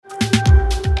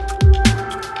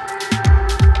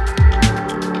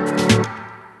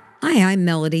I'm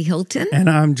Melody Hilton. And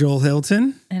I'm Joel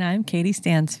Hilton. And I'm Katie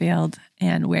Stansfield.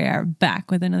 And we are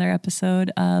back with another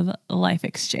episode of Life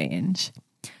Exchange.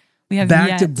 We have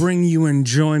back to bring you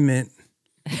enjoyment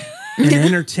and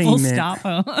entertainment. Full stop.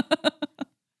 Oh.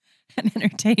 And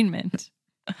entertainment.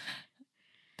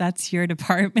 That's your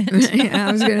department. Yeah,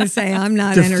 I was going to say, I'm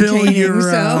not entertaining,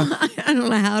 so I don't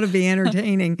know how to be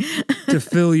entertaining. To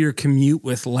fill your commute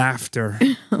with laughter.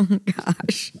 Oh,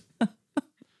 gosh.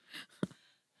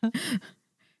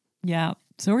 Yeah.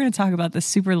 So we're going to talk about the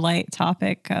super light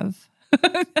topic of,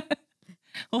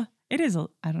 well, it is,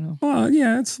 I don't know. Well,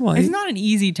 yeah, it's light. It's not an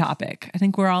easy topic. I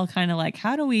think we're all kind of like,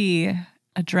 how do we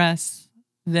address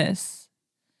this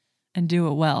and do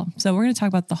it well? So we're going to talk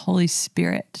about the Holy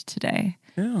Spirit today.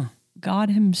 Yeah.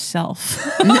 God himself.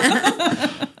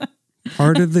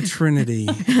 Part of the Trinity.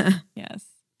 Yes.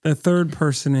 The third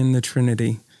person in the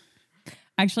Trinity.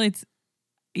 Actually, it's,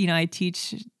 I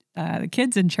teach the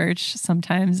kids in church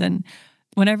sometimes, and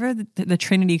whenever the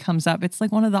Trinity comes up, it's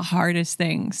like one of the hardest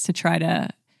things to try to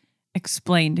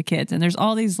explain to kids. And there's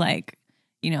all these like,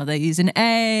 they'll use an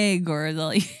egg or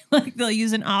they'll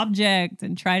use an object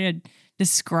and try to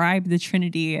describe the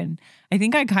Trinity. And I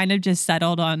think I kind of just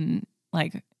settled on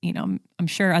like, I'm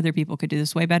sure other people could do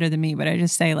this way better than me, but I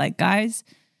just say like, guys,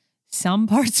 some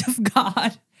parts of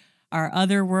God are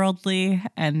otherworldly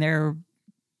and they're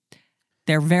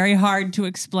very hard to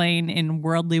explain in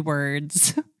worldly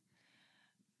words.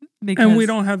 And we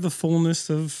don't have the fullness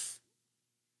of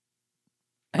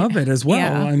it as well.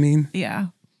 Yeah. I mean, yeah.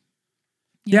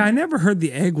 Yeah, I never heard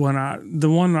the egg one. The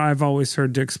one I've always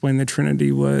heard to explain the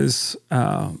Trinity was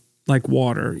like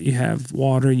water. You have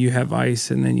water, you have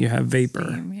ice, and then you have vapor.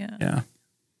 Steam,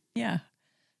 Yeah. So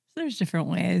there's different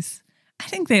ways. I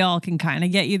think they all can kind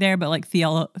of get you there, but like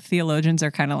theologians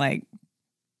are kind of like,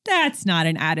 that's not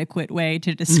an adequate way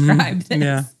to describe this.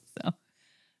 Yeah. So,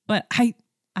 but I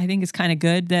think it's kind of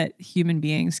good that human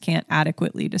beings can't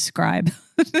adequately describe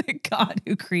the God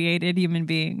who created human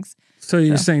beings. So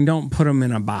you're saying don't put them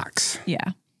in a box.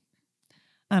 Yeah.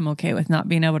 I'm okay with not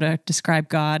being able to describe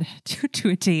God to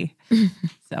a T.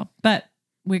 So, but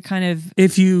we kind of...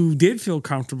 If you did feel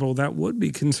comfortable, that would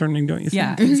be concerning, don't you think?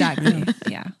 Yeah, exactly.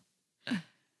 Yeah.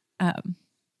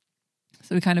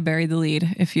 So we kind of bury the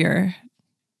lead if you're...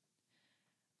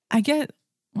 I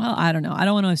don't know. I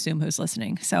don't want to assume who's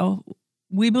listening. So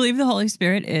we believe the Holy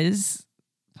Spirit is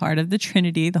part of the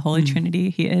Trinity, the Holy Trinity.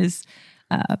 He is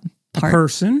a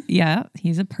person. Yeah,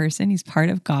 he's a person. He's part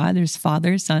of God. There's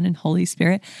Father, Son, and Holy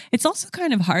Spirit. It's also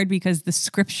kind of hard because the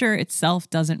scripture itself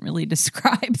doesn't really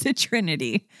describe the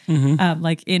Trinity.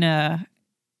 Mm-hmm.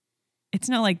 It's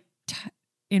not like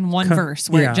in one verse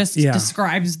where it just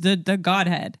describes the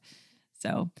Godhead.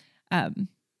 So,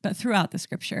 but throughout the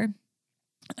scripture,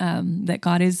 that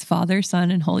God is Father, Son,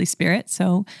 and Holy Spirit.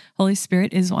 So Holy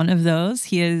Spirit is one of those.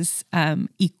 He is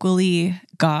equally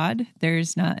God.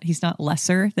 He's not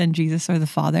lesser than Jesus or the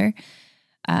Father.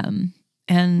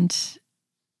 And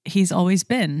he's always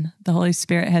been. The Holy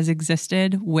Spirit has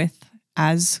existed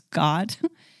as God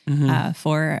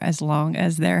for as long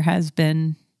as there has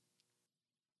been,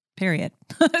 period.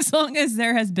 As long as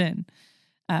there has been.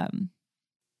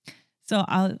 So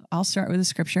I'll start with the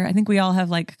scripture. I think we all have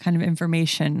like kind of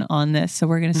information on this. So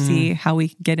we're going to see how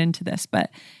we get into this.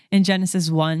 But in Genesis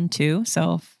 1:2,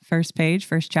 so first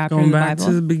chapter Going of the back Bible.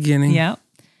 to the beginning. Yeah.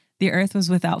 The earth was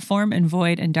without form and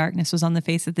void, and darkness was on the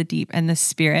face of the deep. And the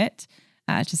Spirit,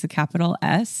 just a capital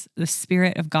S, the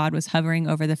Spirit of God was hovering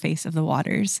over the face of the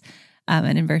waters.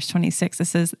 And in verse 26, it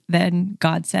says, "Then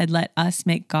God said, let us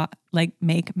make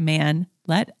man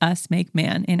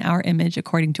in our image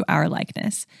according to our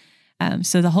likeness."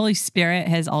 So the Holy Spirit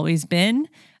has always been,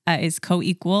 is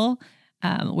co-equal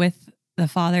with the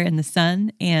Father and the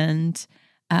Son. And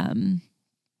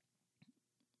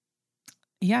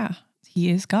he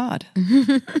is God.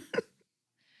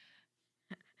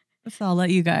 So I'll let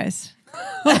you guys.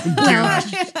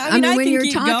 I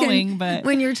mean,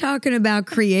 when you're talking about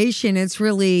creation, it's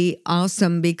really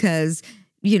awesome because,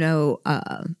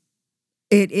 it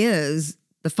is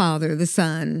the Father, the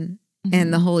Son,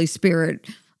 and the Holy Spirit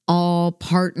all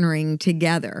partnering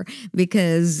together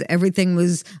because everything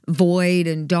was void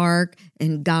and dark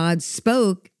and God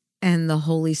spoke and the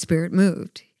Holy Spirit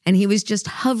moved. And he was just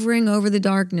hovering over the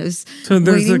darkness. So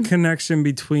there's a connection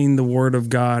between the Word of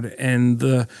God and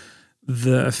the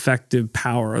effective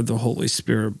power of the Holy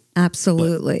Spirit.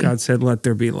 Absolutely. God said, let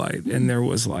there be light, and there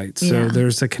was light. So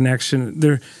there's a connection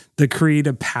there. The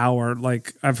creative power,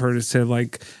 like I've heard it said,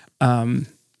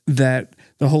 that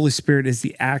the Holy Spirit is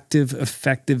the active,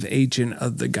 effective agent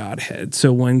of the Godhead.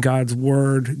 So when God's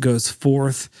word goes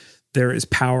forth, there is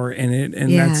power in it, and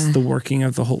Yeah. that's the working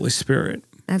of the Holy Spirit.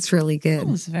 That's really That good.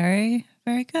 was very,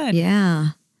 very good. Yeah.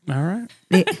 All right.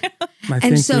 They- I and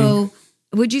think so,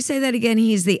 would you say that again?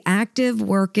 He's the active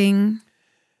working.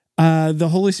 the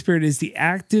Holy Spirit is the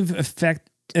active,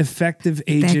 effective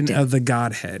agent Effective. of the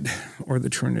Godhead or the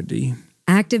Trinity.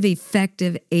 Active,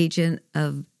 effective agent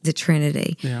of the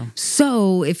Trinity. Yeah.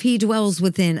 So if he dwells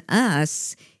within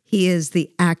us, he is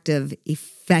the active,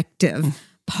 effective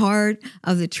part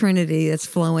of the Trinity that's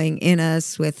flowing in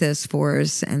us, with us, for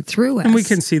us, and through us. And we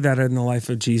can see that in the life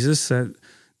of Jesus, that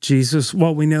Jesus,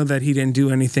 well, we know that he didn't do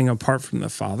anything apart from the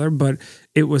Father, but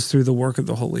it was through the work of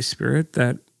the Holy Spirit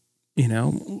that,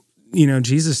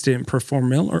 Jesus didn't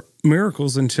perform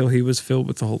miracles until he was filled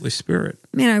with the Holy Spirit.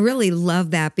 Man, I really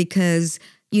love that because,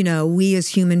 we as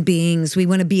human beings, we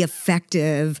want to be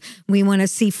effective. We want to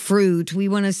see fruit. We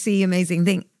want to see amazing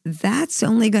things. That's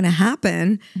only going to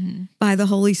happen by the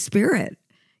Holy Spirit.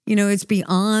 It's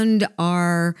beyond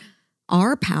our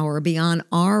power, beyond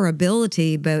our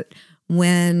ability. But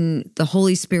when the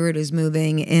Holy Spirit is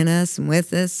moving in us and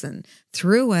with us and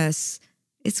through us,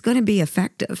 it's going to be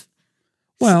effective.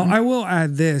 Well, I will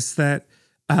add this, that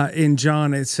in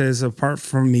John it says, apart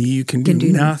from me, you can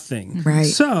do nothing. Right.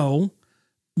 So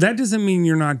that doesn't mean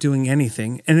you're not doing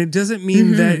anything. And it doesn't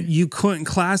mean that you couldn't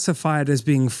classify it as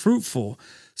being fruitful.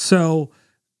 So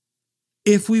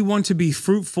if we want to be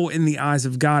fruitful in the eyes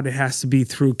of God, it has to be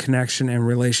through connection and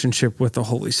relationship with the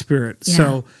Holy Spirit. Yeah.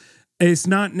 So it's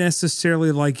not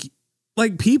necessarily like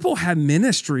people have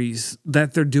ministries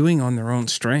that they're doing on their own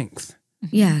strength.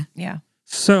 Yeah. Yeah.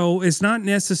 So it's not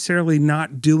necessarily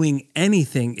not doing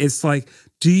anything. It's like,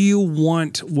 do you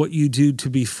want what you do to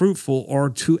be fruitful or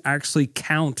to actually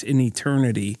count in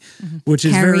eternity, which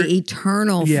is Carry very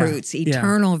eternal fruits,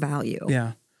 eternal value.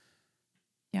 Yeah.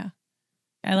 Yeah.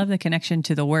 I love the connection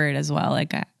to the word as well.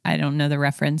 Like, I don't know the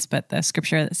reference, but the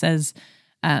scripture that says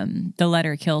the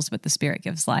letter kills, but the spirit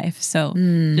gives life. So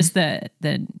just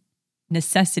the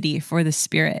necessity for the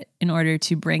spirit in order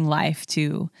to bring life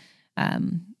to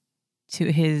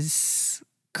his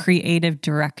creative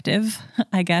directive,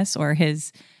 I guess, or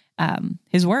his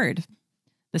word.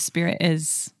 The spirit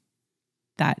is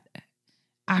that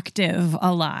active,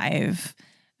 alive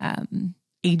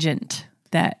agent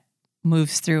that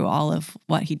moves through all of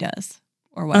what he does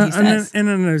or what he says. And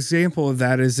an example of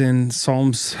that is in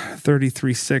Psalms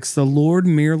 33:6. The Lord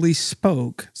merely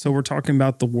spoke. So we're talking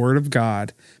about the word of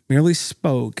God, merely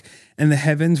spoke, and the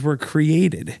heavens were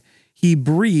created. He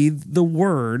breathed the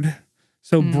word.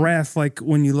 So breath, like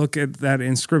when you look at that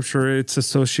in scripture, it's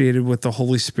associated with the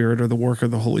Holy Spirit or the work of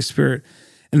the Holy Spirit.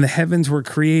 And the heavens were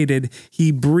created.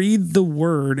 He breathed the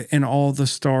word and all the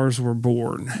stars were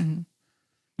born. Mm-hmm.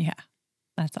 Yeah,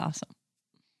 that's awesome.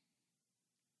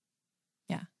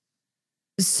 Yeah.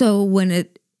 So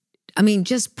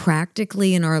just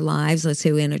practically in our lives, let's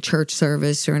say we're in a church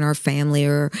service or in our family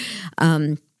or,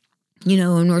 and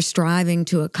we're striving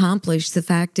to accomplish, the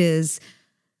fact is,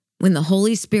 when the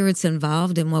Holy Spirit's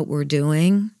involved in what we're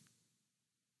doing,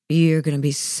 you're going to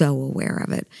be so aware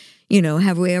of it.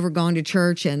 Have we ever gone to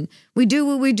church and we do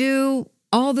what we do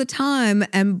all the time?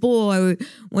 And boy,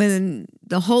 when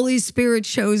the Holy Spirit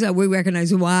shows up, we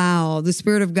recognize, wow, the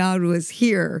Spirit of God was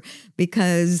here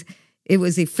because it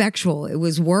was effectual. It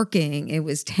was working. It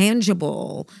was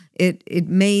tangible. It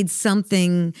made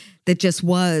something that just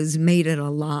made it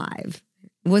alive.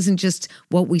 It wasn't just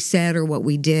what we said or what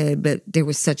we did, but there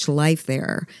was such life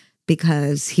there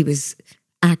because he was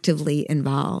actively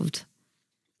involved.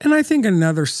 And I think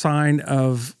another sign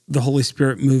of the Holy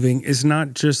Spirit moving is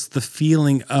not just the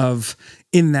feeling of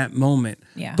in that moment,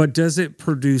 but does it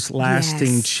produce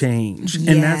lasting change?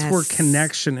 And that's where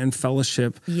connection and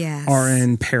fellowship are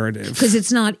imperative. Because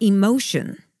it's not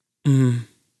emotion.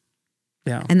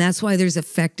 Yeah. And that's why there's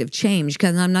effective change,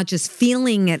 because I'm not just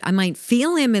feeling it. I might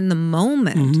feel him in the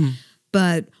moment,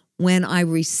 but when I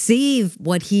receive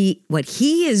what he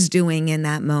is doing in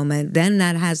that moment, then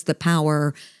that has the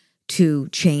power to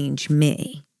change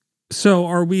me. So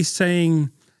are we saying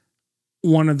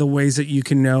one of the ways that you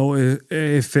can know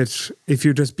if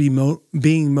you're just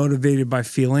being motivated by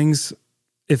feelings,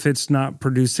 if it's not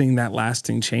producing that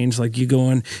lasting change? Like you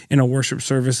go in a worship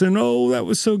service and, oh, that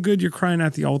was so good, you're crying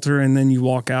at the altar, and then you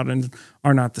walk out and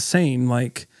are not the same.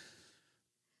 Like,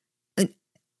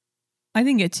 I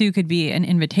think it too could be an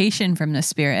invitation from the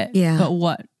Spirit. Yeah.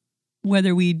 But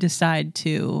whether we decide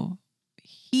to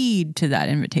heed to that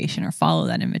invitation or follow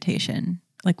that invitation,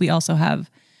 like we also have,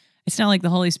 it's not like the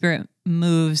Holy Spirit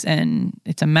moves and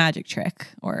it's a magic trick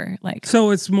or like. So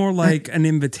it's more like an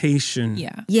invitation.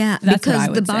 Yeah. Yeah, That's what I because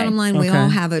the would say. bottom line, we Okay. all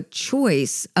have a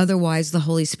choice. Otherwise, the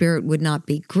Holy Spirit would not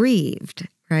be grieved,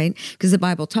 right? Because the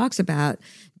Bible talks about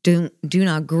do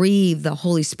not grieve the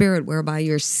Holy Spirit, whereby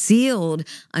you're sealed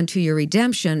unto your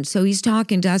redemption. So he's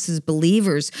talking to us as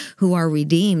believers who are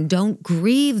redeemed. Don't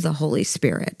grieve the Holy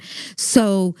Spirit.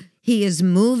 So he is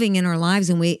moving in our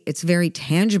lives, and it's very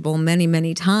tangible many,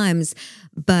 many times.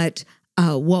 But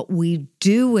what we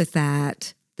do with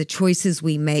that, the choices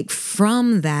we make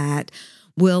from that,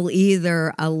 will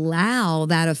either allow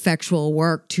that effectual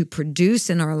work to produce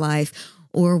in our life,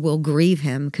 or will grieve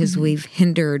him because we've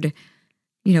hindered.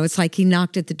 It's like he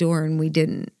knocked at the door and we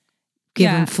didn't give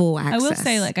him full access. I will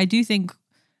say, I do think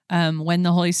when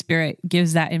the Holy Spirit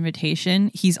gives that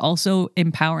invitation, he's also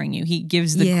empowering you. He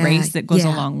gives the grace that goes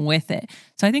along with it.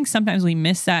 So I think sometimes we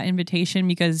miss that invitation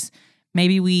because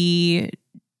maybe we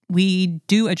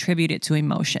do attribute it to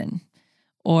emotion,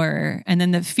 and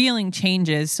then the feeling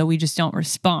changes, so we just don't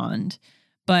respond.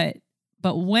 But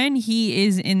when he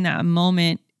is in that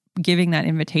moment giving that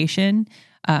invitation,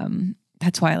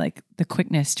 that's why the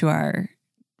quickness to our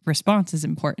response is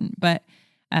important. But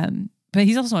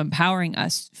he's also empowering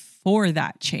us for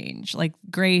that change, like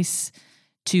grace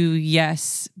to,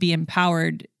 be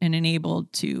empowered and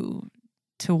enabled to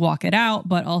walk it out,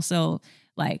 but also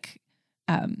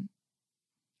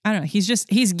I don't know,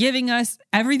 he's giving us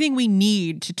everything we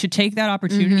need to take that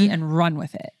opportunity and run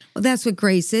with it. Well, that's what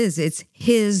grace is. It's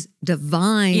his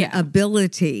divine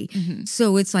ability.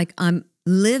 So it's like I'm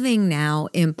living now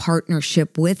in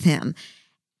partnership with him.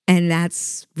 And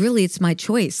that's really, it's my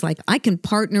choice. I can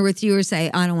partner with you or say,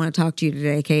 I don't want to talk to you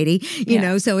today, Katie. You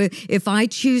know, so if I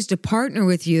choose to partner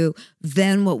with you,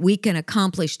 then what we can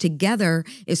accomplish together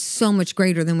is so much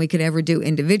greater than we could ever do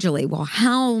individually. Well,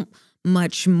 how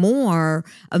much more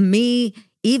of me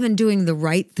even doing the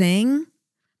right thing,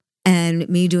 and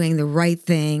me doing the right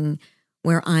thing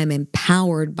where I'm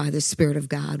empowered by the Spirit of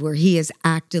God, where he is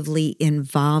actively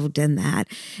involved in that.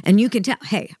 And you can tell,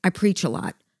 hey, I preach a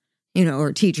lot,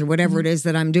 or teach or whatever it is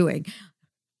that I'm doing.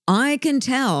 I can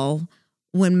tell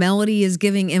when Melody is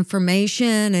giving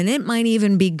information, and it might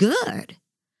even be good.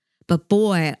 But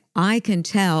boy, I can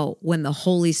tell when the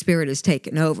Holy Spirit is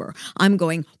taken over. I'm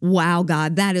going, wow,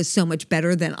 God, that is so much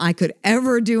better than I could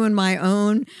ever do in my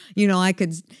own. I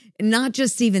could not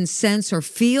just even sense or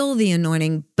feel the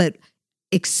anointing, but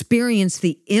experience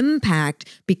the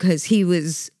impact because he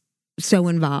was so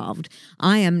involved.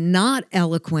 I am not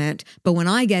eloquent, but when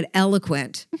I get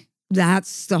eloquent,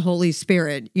 that's the Holy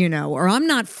Spirit, or I'm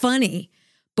not funny.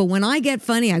 But when I get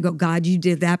funny, I go, God, you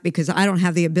did that because I don't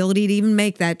have the ability to even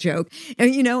make that joke.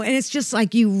 And, and it's just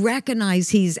like you recognize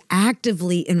he's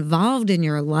actively involved in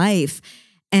your life.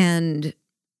 And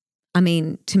I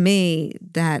mean, to me,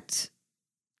 that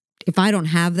if I don't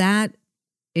have that,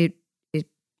 it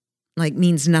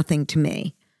means nothing to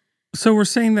me. So we're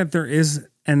saying that there is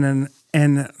an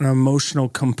emotional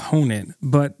component,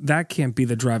 but that can't be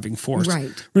the driving force.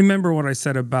 Right. Remember what I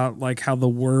said about how the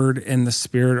word and the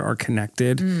spirit are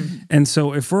connected. And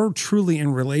so if we're truly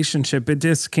in relationship, it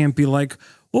just can't be well,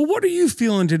 what are you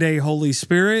feeling today, Holy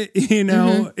Spirit?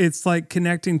 It's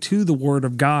connecting to the word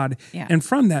of God. Yeah. And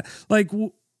from that,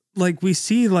 we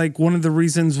see one of the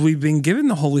reasons we've been given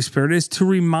the Holy Spirit is to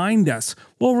remind us.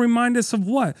 Well, remind us of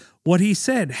what? What he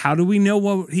said. How do we know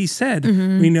what he said?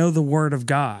 We know the word of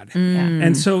God.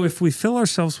 And so if we fill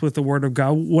ourselves with the word of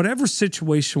God, whatever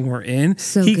situation we're in,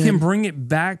 he can bring it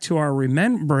back to our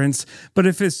remembrance. But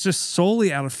if it's just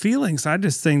solely out of feelings, I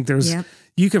just think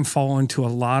you can fall into a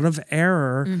lot of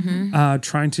error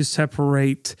trying to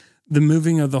separate the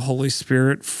moving of the Holy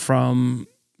Spirit from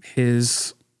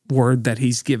his word that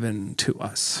he's given to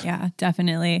us. Yeah,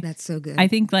 definitely. That's so good. I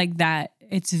think that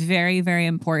it's very, very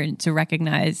important to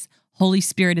recognize Holy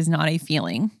Spirit is not a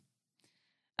feeling.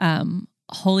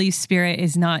 Holy Spirit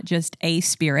is not just a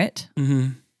spirit.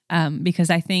 Because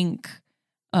I think,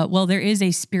 there is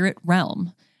a spirit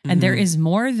realm, and there is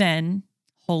more than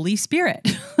Holy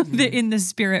Spirit in the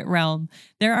spirit realm.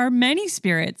 There are many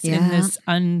spirits in this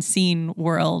unseen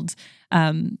world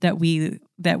that we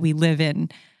live in.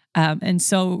 And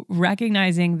so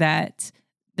recognizing that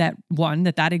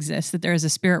exists, that there is a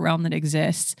spirit realm that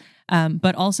exists,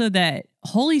 but also that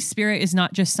Holy Spirit is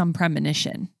not just some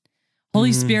premonition.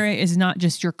 Holy Spirit is not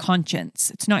just your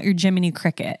conscience. It's not your Jiminy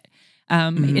Cricket.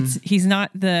 He's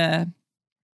not the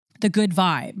good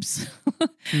vibes.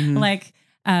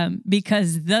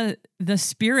 Because the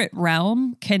spirit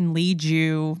realm can lead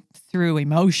you through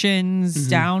emotions,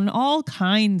 down all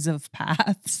kinds of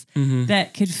paths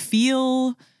that could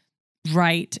feel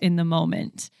right in the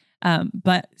moment.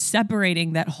 But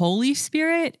separating that Holy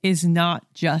Spirit is not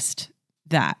just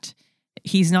that.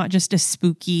 He's not just a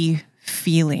spooky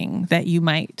feeling that you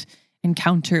might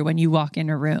encounter when you walk in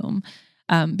a room.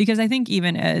 Because I think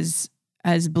even as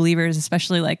believers,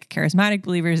 especially like charismatic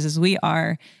believers as we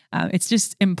are, it's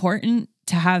just important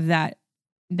to have that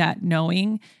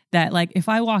knowing that, like, if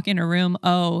I walk in a room,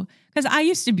 because I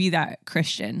used to be that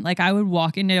Christian, like I would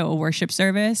walk into a worship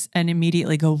service and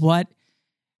immediately go, what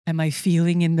am I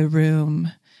feeling in the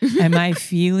room? Am I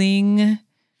feeling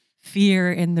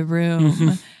fear in the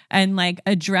room? And like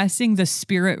addressing the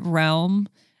spirit realm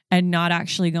and not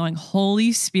actually going,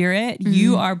 Holy Spirit,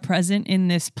 you are present in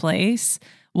this place.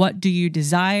 What do you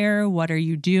desire? What are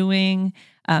you doing?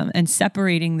 And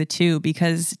separating the two,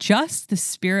 because just the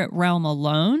spirit realm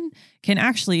alone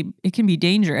it can be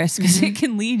dangerous because it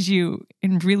can lead you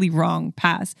in really wrong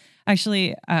paths.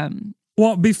 Actually,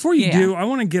 well, before you do, I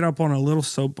want to get up on a little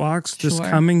soapbox just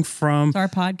coming from it's our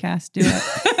podcast. Do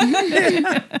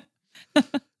it.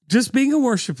 Just being a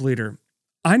worship leader.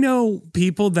 I know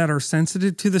people that are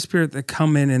sensitive to the Spirit that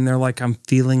come in and they're like, I'm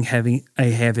feeling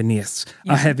a heaviness.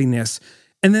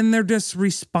 And then they're just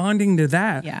responding to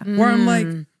that. Yeah. Where I'm like,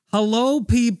 hello,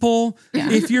 people.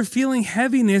 Yeah. If you're feeling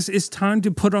heaviness, it's time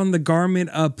to put on the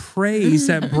garment of praise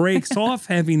that breaks off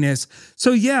heaviness.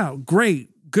 So yeah,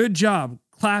 great. Good job.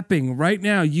 Clapping right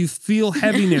now. You feel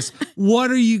heaviness.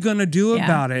 What are you going to do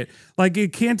about it? Like,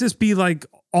 it can't just be like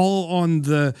all on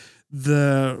the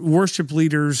worship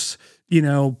leaders,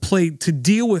 plate to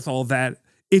deal with all that.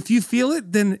 If you feel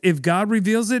it, then if God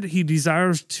reveals it, he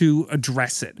desires to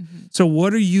address it. So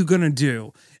what are you going to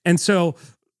do? And so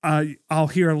I'll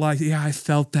hear like, yeah, I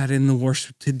felt that in the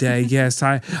worship today. Yes,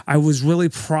 I was really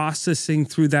processing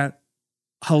through that.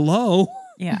 Hello?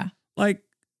 Yeah. Like,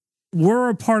 we're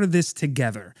a part of this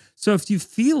together. So if you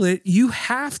feel it, you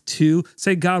have to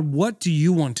say, God, what do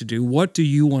you want to do? What do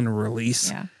you want to release?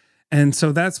 Yeah. And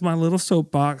so that's my little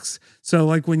soapbox. So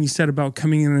like when you said about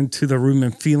coming into the room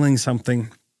and feeling something,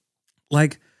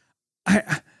 like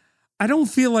I don't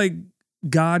feel like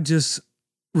God just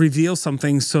reveals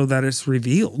something so that it's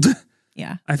revealed.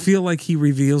 Yeah. I feel like he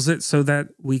reveals it so that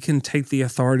we can take the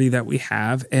authority that we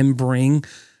have and bring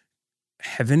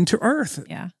heaven to earth.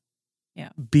 Yeah. Yeah.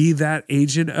 Be that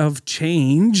agent of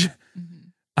change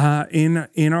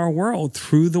in our world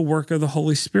through the work of the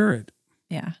Holy Spirit.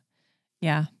 Yeah.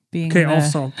 Yeah. Being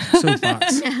also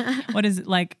soapbox. What is it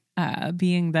like?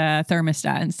 Being the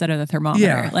thermostat instead of the thermometer.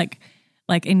 Yeah.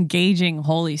 Like engaging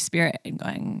Holy Spirit and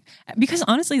going, because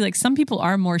honestly, like some people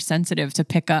are more sensitive to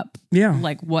pick up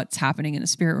like what's happening in the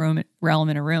spirit realm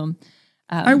in a room.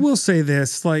 I will say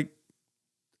this, like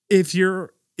if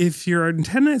your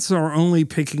antennas are only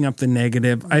picking up the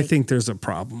negative, I think there's a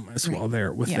problem as well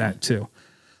there with that too.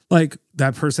 Like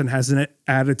that person has an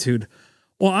attitude.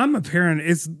 Well, I'm a parent.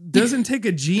 It doesn't take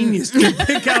a genius to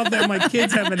pick out that my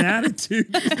kids have an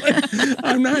attitude. Like,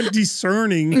 I'm not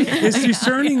discerning. It's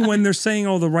discerning when they're saying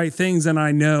all the right things and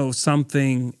I know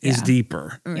something is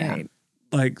deeper. Right.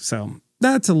 Like, so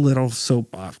that's a little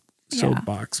soapbox.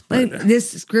 But this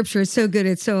scripture is so good.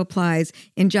 It so applies.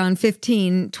 In John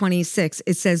 15:26,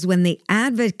 it says, when the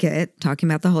advocate, talking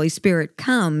about the Holy Spirit,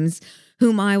 comes,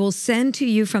 whom I will send to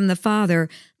you from the Father,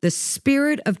 the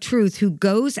Spirit of truth who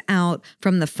goes out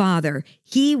from the Father,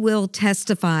 he will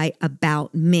testify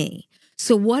about me.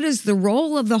 So what is the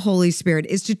role of the Holy Spirit?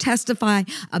 Is to testify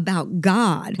about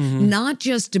God, not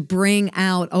just to bring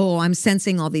out, I'm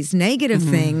sensing all these negative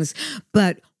things,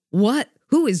 but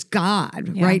who is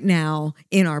God right now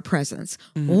in our presence?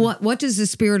 What does the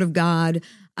Spirit of God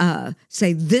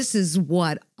say? This is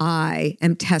what I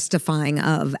am testifying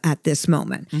of at this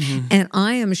moment. And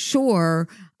I am sure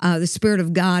the Spirit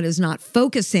of God is not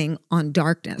focusing on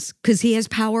darkness because he has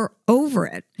power over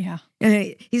it. Yeah.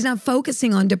 He's not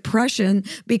focusing on depression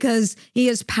because he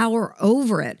has power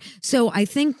over it. So I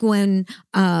think when,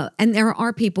 and there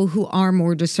are people who are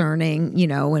more discerning,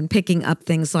 and picking up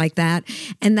things like that,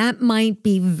 and that might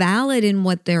be valid in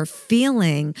what they're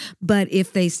feeling, but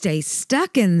if they stay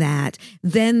stuck in that,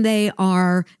 then they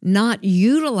are not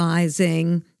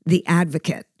utilizing the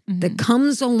advocate that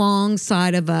comes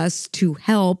alongside of us to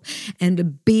help and to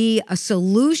be a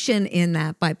solution in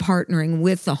that by partnering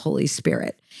with the Holy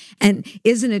Spirit. And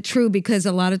isn't it true? Because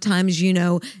a lot of times,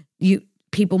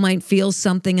 people might feel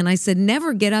something. And I said,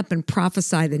 never get up and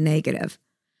prophesy the negative.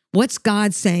 What's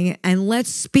God saying? And let's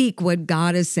speak what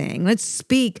God is saying. Let's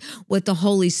speak what the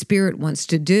Holy Spirit wants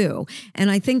to do. And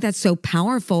I think that's so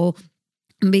powerful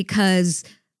because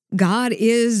God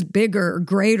is bigger,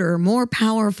 greater, more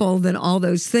powerful than all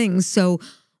those things. So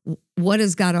what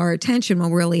has got our attention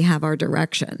will really have our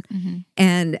direction.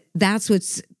 And that's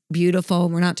what's beautiful.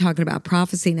 We're not talking about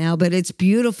prophecy now, but it's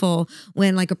beautiful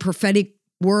when like a prophetic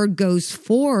word goes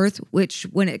forth, which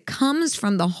when it comes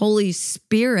from the Holy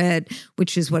Spirit,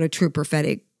 which is what a true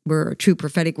prophetic where a true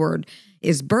prophetic word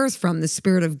is birthed from, the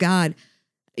Spirit of God,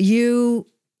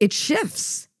 it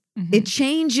shifts. It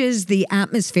changes the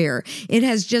atmosphere. It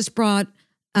has just brought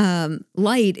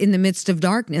light in the midst of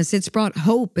darkness. It's brought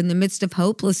hope in the midst of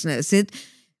hopelessness. It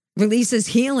releases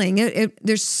healing.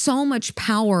 There's so much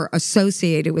power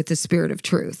associated with the Spirit of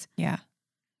truth. Yeah.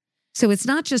 So it's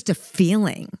not just a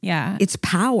feeling. Yeah. It's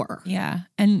power. Yeah.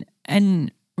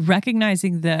 And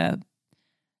recognizing the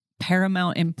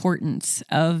paramount importance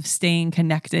of staying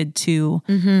connected to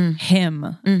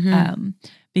him.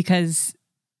 Because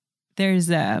there's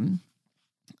a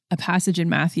passage in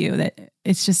Matthew that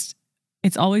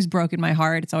it's always broken my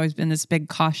heart. It's always been this big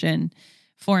caution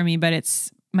for me, but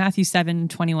it's Matthew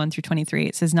 7:21-23.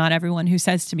 It says, "Not everyone who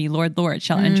says to me, 'Lord, Lord,'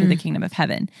 shall enter the kingdom of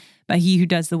heaven, but he who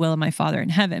does the will of my Father in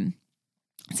heaven."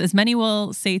 It says, "Many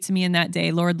will say to me in that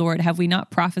day, 'Lord, Lord, have we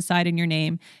not prophesied in your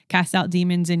name, cast out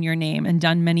demons in your name, and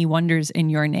done many wonders in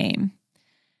your name?'"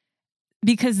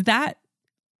 Because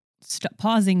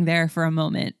pausing there for a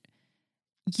moment,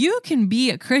 you can be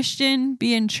a Christian,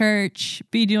 be in church,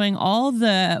 be doing all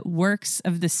the works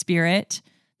of the Spirit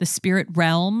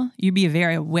realm. You be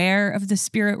very aware of the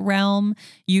Spirit realm.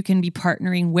 You can be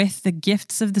partnering with the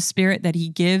gifts of the Spirit that he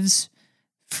gives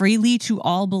freely to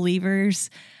all believers.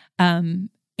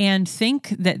 And think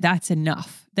that that's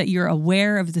enough, that you're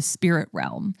aware of the Spirit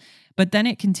realm. But then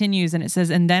it continues and it says,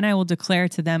 "And then I will declare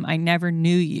to them, I never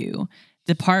knew you.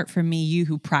 Depart from me, you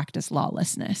who practice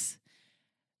lawlessness."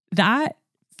 That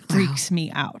freaks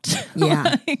me out.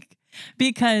 Yeah.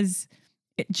 Because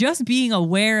just being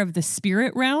aware of the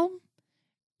Spirit realm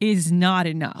is not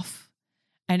enough.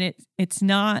 And that's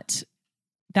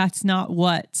not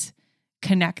what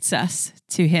connects us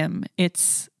to him.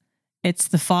 It's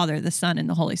the Father, the Son, and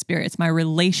the Holy Spirit. It's my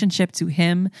relationship to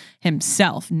him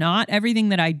himself, not everything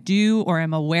that I do or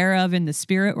am aware of in the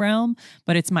spirit realm,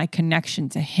 but it's my connection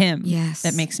to him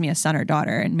that makes me a son or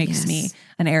daughter and makes me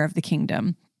an heir of the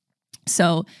kingdom.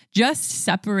 So just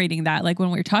separating that, like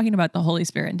when we're talking about the Holy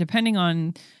Spirit, and depending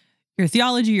on your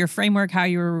theology, your framework, how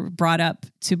you were brought up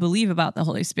to believe about the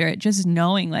Holy Spirit, just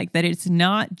knowing like that it's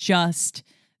not just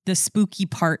the spooky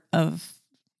part of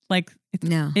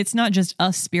it's not just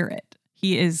a spirit.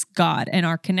 He is God, and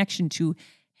our connection to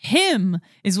him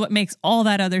is what makes all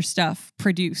that other stuff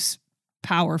produce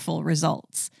powerful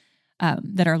results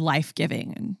that are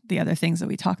life-giving, and the other things that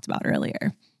we talked about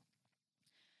earlier.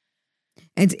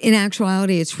 And in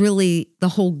actuality, it's really the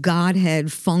whole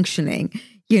Godhead functioning.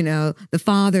 You know, the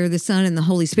Father, the Son, and the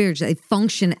Holy Spirit, they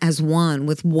function as one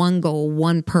with one goal,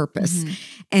 one purpose.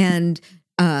 And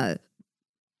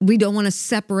we don't want to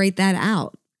separate that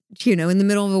out. You know, in the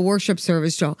middle of a worship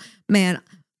service, Joel, man,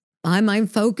 I might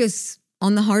focus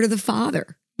on the heart of the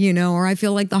Father, you know, or I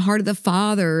feel like the heart of the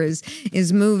Father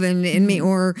is moving in me,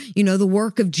 or, you know, the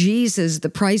work of Jesus, the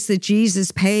price that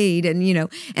Jesus paid. And, you know,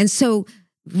 and so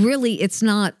really it's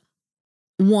not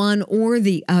one or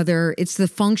the other. It's the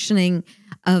functioning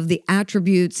of the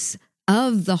attributes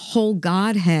of the whole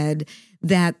Godhead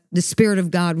that the Spirit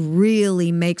of God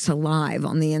really makes alive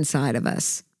on the inside of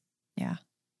us. Yeah.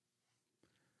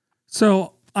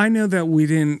 So I know that we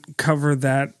didn't cover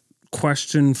that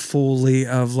question fully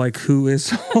of like who is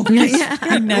Holy Spirit.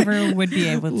 I never would be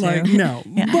able to. Like, no.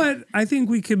 Yeah. But I think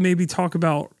we could maybe talk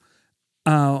about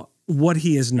what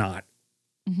he is not.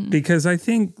 Because I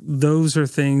think those are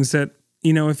things that,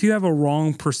 you know, if you have a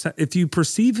wrong if you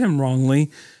perceive him wrongly,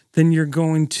 then you're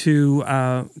going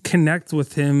to connect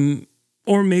with him,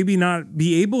 or maybe not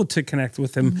be able to connect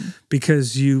with him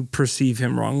because you perceive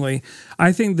him wrongly.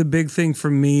 I think the big thing for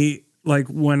me, like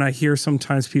when I hear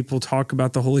sometimes people talk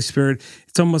about the Holy Spirit,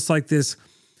 it's almost like this,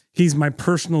 he's my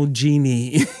personal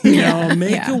genie, you know,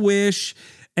 make a wish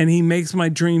and he makes my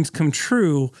dreams come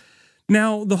true.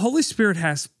 Now, the Holy Spirit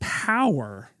has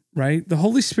power, right? The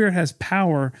Holy Spirit has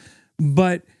power,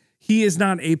 but he is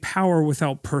not a power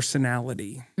without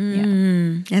personality.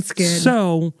 That's good.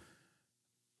 So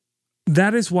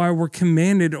that is why we're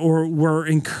commanded, or we're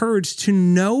encouraged to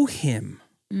know him.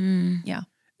 Yeah.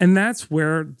 And that's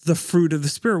where the fruit of the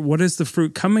Spirit, what is the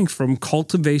fruit coming from?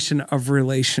 Cultivation of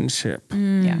relationship.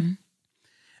 Yeah.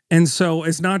 And so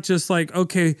it's not just like,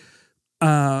 okay,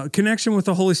 connection with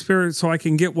the Holy Spirit so I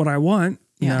can get what I want.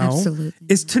 Yeah, no, absolutely.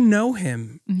 It's to know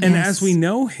him. And as we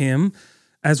know him,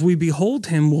 as we behold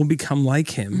him, we'll become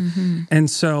like him. And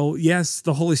so, yes,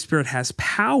 the Holy Spirit has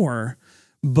power,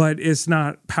 but it's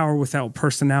not power without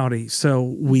personality. So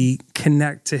we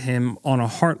connect to him on a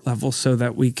heart level so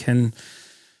that we can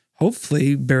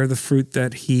hopefully bear the fruit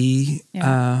that he,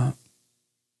 that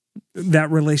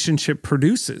relationship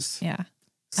produces. Yeah.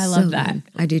 I love that. Good.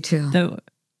 I do too. The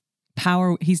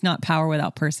power, he's not power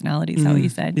without personality. Is that what you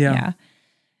said? Yeah.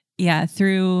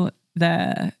 through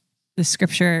the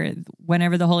scripture,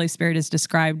 whenever the Holy Spirit is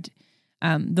described,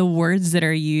 the words that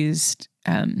are used,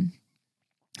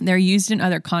 they're used in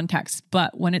other contexts,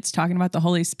 but when it's talking about the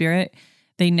Holy Spirit,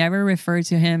 they never refer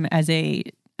to him as a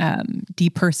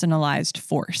depersonalized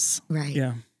force. Right.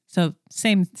 Yeah. So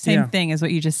same thing as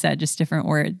what you just said, just different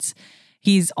words.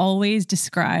 He's always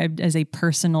described as a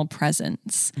personal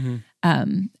presence.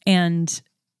 And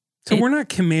so we're not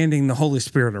commanding the Holy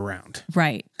Spirit around.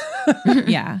 Right.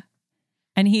 Yeah.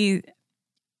 And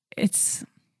it's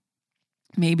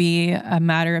maybe a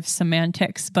matter of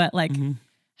semantics, but like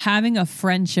having a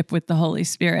friendship with the Holy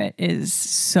Spirit is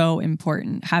so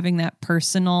important. Having that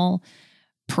personal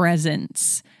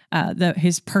presence,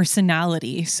 his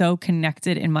personality so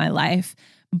connected in my life,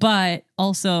 but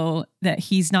also that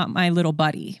he's not my little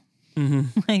buddy.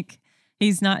 Like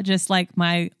he's not just like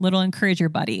my little encourager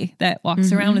buddy that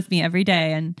walks around with me every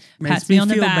day and pats me on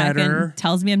the back and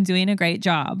tells me I'm doing a great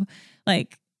job.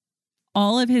 Like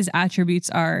all of his attributes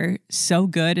are so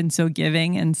good and so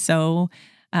giving and so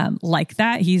like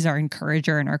that. He's our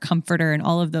encourager and our comforter and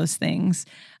all of those things.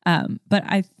 But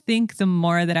I think the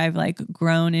more that I've like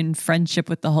grown in friendship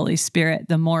with the Holy Spirit,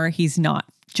 the more he's not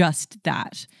just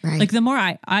that. Right. Like the more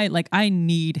I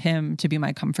need him to be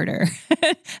my comforter.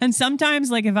 And sometimes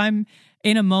like if I'm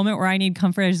in a moment where I need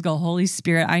comfort, I just go, Holy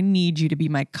Spirit, I need you to be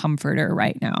my comforter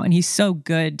right now. And he's so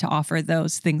good to offer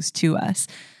those things to us.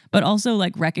 But also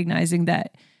like recognizing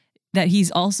that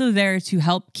he's also there to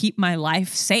help keep my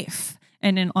life safe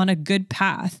and on a good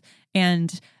path.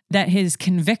 And that his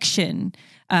conviction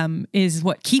is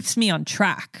what keeps me on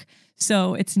track.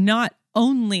 So it's not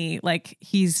only like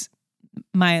he's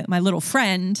my little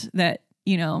friend that,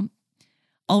 you know,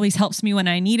 always helps me when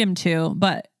I need him to,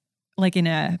 but like in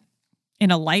a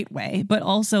light way, but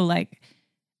also like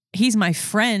he's my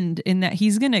friend in that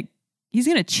he's going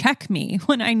to check me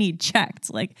when I need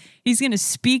checked. Like he's going to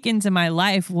speak into my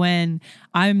life when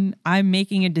I'm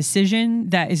making a decision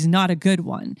that is not a good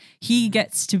one. He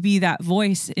gets to be that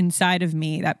voice inside of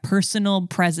me, that personal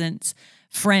presence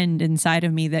friend inside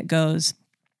of me that goes,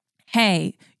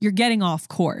 hey, you're getting off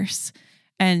course.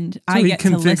 And so I get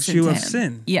to listen you to of him.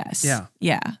 Sin. Yes. Yeah.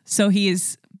 Yeah. So he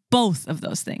is both of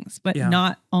those things, but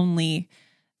not only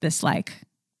this like,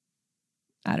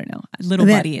 I don't know, little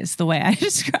buddy is the way I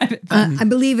describe it. I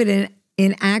believe it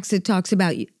in Acts, it talks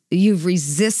about you've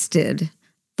resisted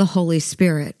the Holy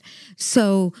Spirit.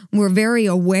 So we're very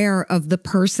aware of the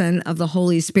person of the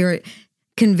Holy Spirit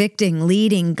convicting,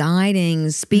 leading,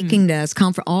 guiding, speaking to us,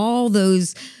 comfort, all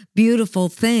those beautiful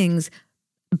things.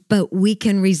 But we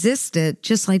can resist it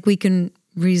just like we can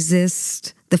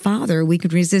resist the Father. We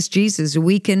can resist Jesus.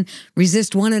 We can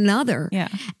resist one another. Yeah.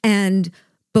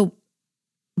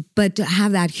 But to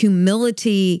have that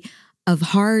humility of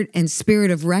heart and spirit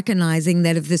of recognizing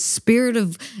that if the Spirit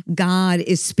of God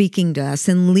is speaking to us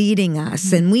and leading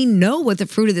us, and we know what the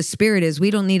fruit of the Spirit is,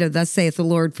 we don't need a thus saith the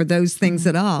Lord for those things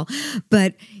at all.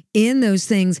 But in those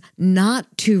things, not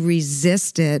to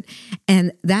resist it.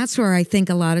 And that's where I think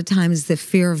a lot of times the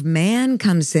fear of man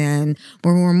comes in,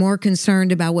 where we're more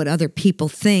concerned about what other people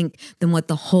think than what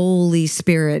the Holy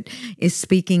Spirit is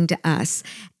speaking to us.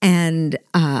 And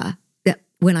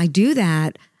when I do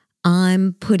that,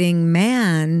 I'm putting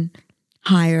man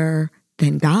higher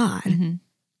than God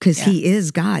because he is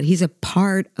God. He's a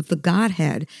part of the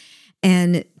Godhead.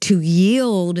 And to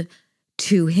yield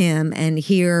to him and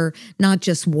hear not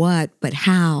just what, but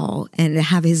how, and to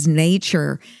have his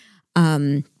nature,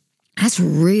 that's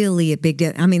really a big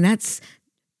deal. I mean, that's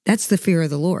the fear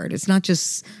of the Lord. It's not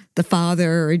just the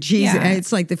Father or Jesus. Yeah.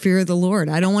 It's like the fear of the Lord.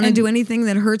 I don't want to do anything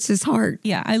that hurts his heart.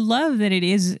 Yeah, I love that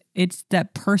it's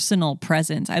that personal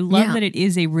presence. I love that it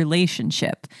is a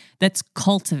relationship that's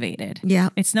cultivated. Yeah.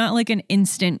 It's not like an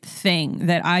instant thing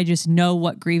that I just know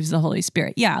what grieves the Holy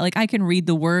Spirit. Yeah, like I can read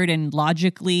the word and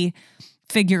logically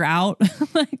figure out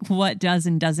like what does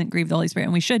and doesn't grieve the Holy Spirit,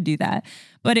 and we should do that.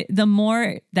 But the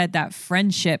more that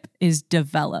friendship is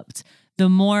developed, the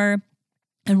more.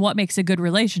 And what makes a good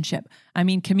relationship? I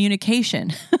mean,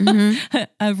 communication.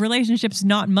 A relationship's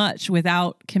not much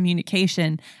without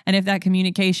communication. And if that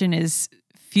communication is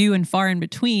few and far in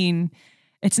between,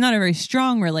 it's not a very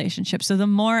strong relationship. So the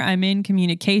more I'm in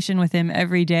communication with him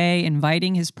every day,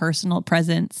 inviting his personal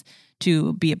presence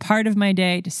to be a part of my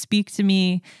day, to speak to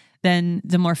me, then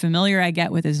the more familiar I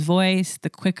get with his voice, the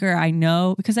quicker I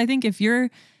know. Because I think if your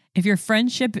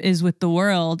friendship is with the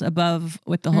world above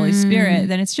with the Holy Spirit,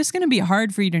 then it's just going to be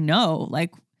hard for you to know,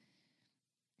 like,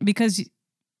 because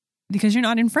you're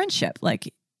not in friendship.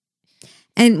 Like,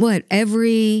 and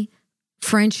every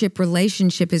friendship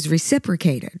relationship is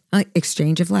reciprocated.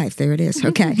 Exchange of life. There it is.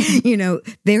 Okay.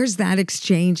 There's that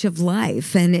exchange of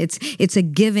life, and it's a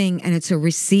giving and it's a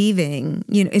receiving,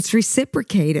 it's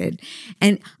reciprocated.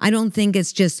 And I don't think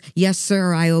it's just, yes,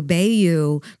 sir, I obey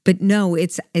you. But no,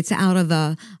 it's out of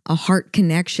a heart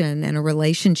connection and a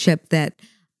relationship that,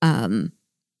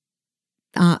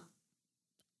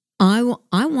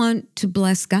 I want to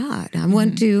bless God. I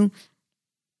want to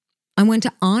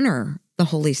honor the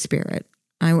Holy Spirit.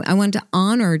 I want to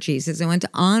honor Jesus. I want to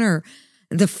honor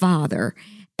the Father.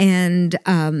 And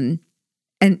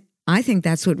I think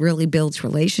that's what really builds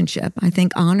relationship. I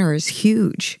think honor is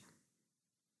huge.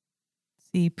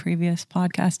 The previous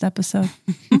podcast episode.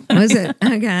 Was it?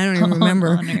 Okay, I don't even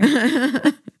remember.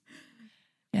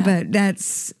 Yeah. But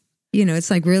that's,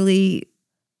 it's like really,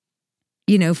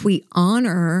 if we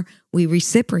honor, we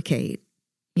reciprocate,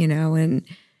 and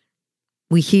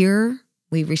we hear,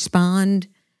 we respond,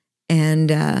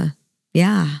 and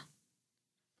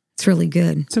it's really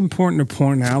good. It's important to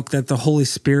point out that the Holy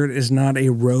Spirit is not a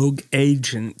rogue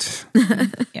agent.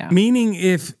 Yeah. Meaning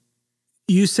if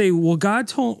you say, well, God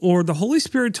told, or the Holy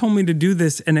Spirit told me to do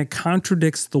this, and it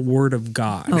contradicts the word of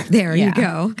God. Oh, there you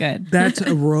go. Good. That's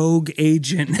a rogue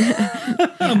agent.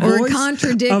 Or it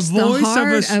contradicts the heart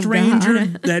of a stranger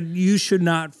of God. that you should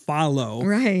not follow.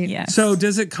 Right. Yes. So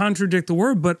does it contradict the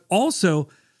word? But also,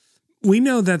 we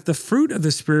know that the fruit of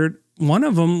the Spirit, one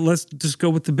of them, let's just go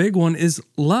with the big one, is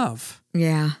love.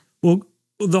 Yeah. Well,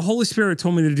 the Holy Spirit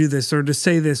told me to do this or to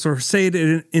say this or say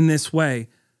it in this way.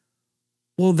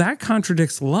 Well, that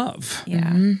contradicts love. Yeah.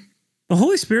 Mm-hmm. The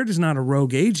Holy Spirit is not a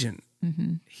rogue agent.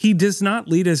 Mm-hmm. He does not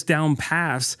lead us down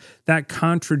paths that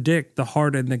contradict the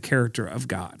heart and the character of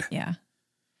God. Yeah.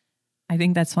 I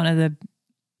think that's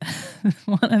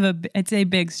it's a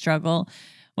big struggle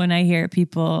when I hear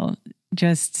people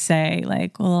just say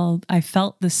like, well, I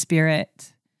felt the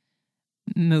Spirit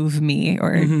move me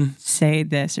or say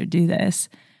this or do this.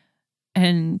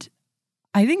 And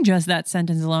I think just that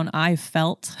sentence alone, I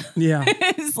felt, Yeah.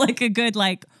 is like a good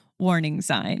warning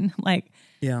sign.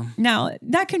 Yeah. Now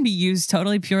that can be used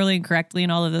totally purely and correctly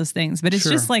and all of those things, but it's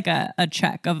Sure. just like a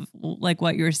check of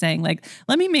what you were saying.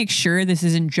 Let me make sure this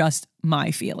isn't just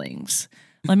my feelings.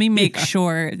 Let me make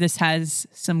sure this has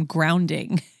some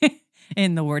grounding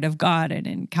in the word of God and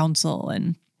in counsel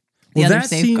and the other that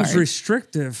safeguards. seems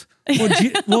restrictive.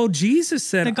 Well, Jesus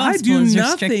said, The I gospel do is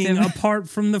nothing restrictive. apart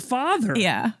from the Father.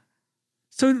 Yeah.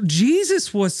 So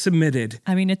Jesus was submitted.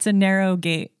 I mean, it's a narrow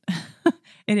gate.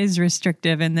 It is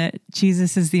restrictive in that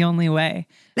Jesus is the only way.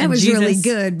 That And was really Jesus-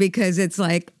 good because it's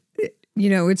like,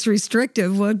 it's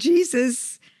restrictive. Well,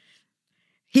 Jesus,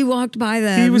 he walked by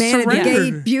the He was man at the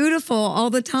surrendered. gate, beautiful all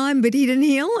the time, but he didn't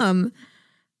heal him.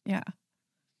 Yeah.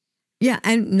 Yeah,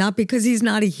 and not because he's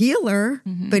not a healer,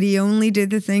 but he only did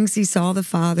the things he saw the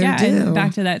Father do. And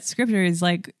back to that scripture is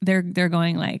they're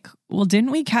going well,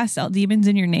 didn't we cast out demons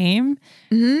in your name?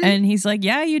 Mm-hmm. And he's like,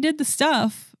 yeah, you did the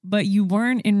stuff, but you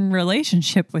weren't in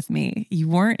relationship with me. You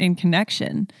weren't in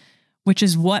connection, which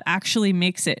is what actually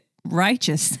makes it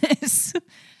righteousness.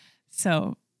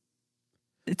 So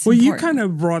it's Well, you important. kind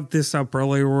of brought this up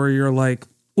earlier where you're like,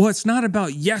 well, it's not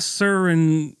about yes, sir,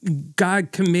 and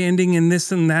God commanding and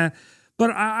this and that.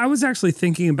 But I was actually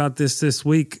thinking about this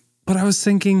week, but I was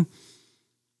thinking,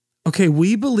 okay,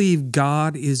 we believe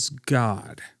God is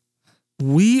God.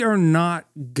 We are not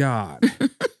God.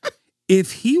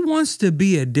 If he wants to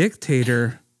be a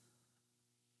dictator,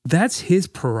 that's his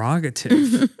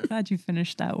prerogative. Glad you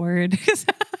finished that word. 'Cause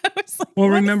I was like, Well,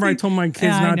 what remember is I he- told my kids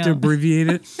Yeah, I not to know. abbreviate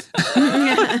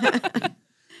it?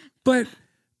 But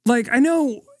I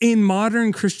know in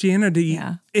modern Christianity,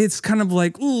 Yeah. it's kind of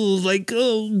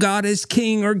oh, God is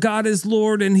king or God is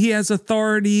Lord and he has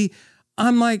authority.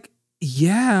 I'm like,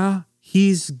 yeah,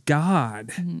 he's God.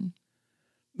 Mm-hmm.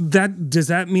 Does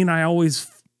that mean I always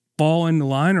fall into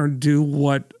line or do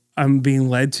what I'm being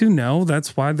led to? No,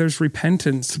 that's why there's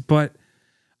repentance. But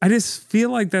I just feel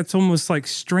like that's almost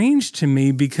strange to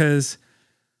me because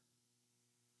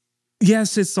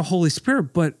yes, it's the Holy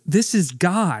Spirit, but this is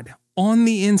God on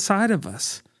the inside of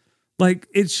us.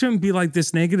 It shouldn't be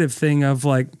this negative thing of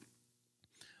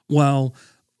well,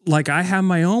 I have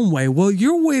my own way. Well,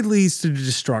 your way leads to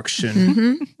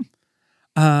destruction.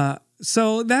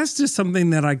 So that's just something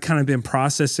that I kind of been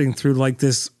processing through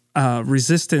this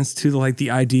resistance to the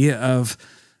idea of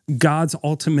God's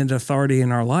ultimate authority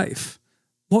in our life.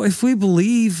 Well, if we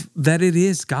believe that it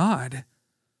is God,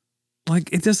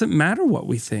 it doesn't matter what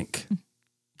we think.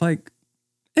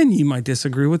 And you might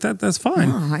disagree with that. That's fine.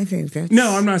 Oh, I think that's...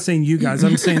 No, I'm not saying you guys.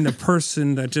 I'm saying the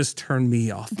person that just turned me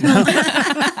off.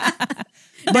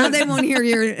 Now they won't hear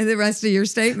the rest of your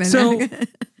statement. So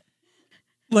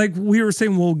like we were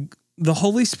saying, well, the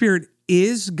Holy Spirit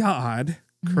is God,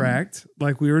 correct?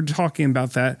 Like we were talking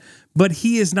about that, but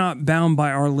he is not bound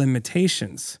by our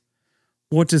limitations.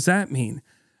 What does that mean?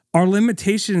 Our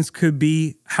limitations could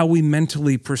be how we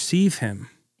mentally perceive him.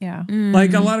 Yeah.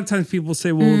 Like a lot of times people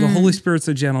say, well, the Holy Spirit's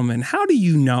a gentleman. How do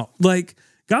you know? Like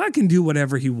God can do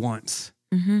whatever he wants.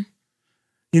 You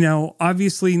know,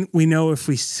 obviously we know if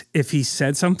he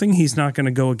said something, he's not going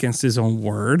to go against his own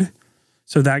word.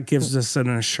 So that gives us an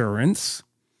assurance.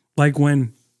 Like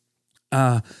when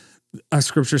a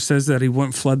scripture says that he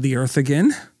wouldn't flood the earth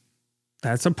again,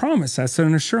 that's a promise. That's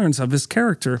an assurance of his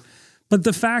character. But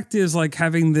the fact is, like,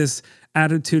 having this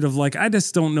attitude of like, I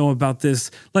just don't know about this.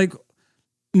 Like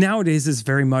nowadays it's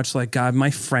very much like God,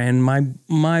 my friend,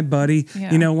 my buddy.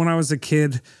 Yeah. You know, when I was a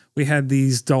kid, we had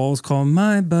these dolls called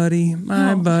My Buddy,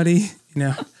 My Buddy, you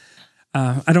know.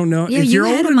 I don't know. Yeah, if you you're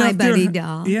had old a My enough Buddy to,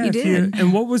 doll. Yeah, You did.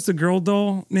 and what was the girl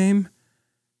doll name?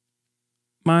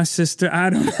 My sister. I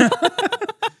don't know.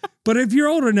 But if you're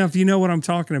old enough, you know what I'm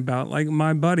talking about, like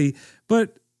My Buddy.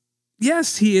 But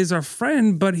yes, he is our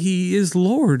friend, but he is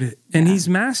Lord and he's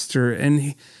master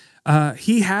and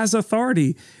he has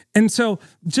authority. And so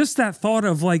just that thought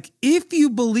of like, if you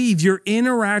believe you're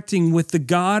interacting with the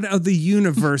God of the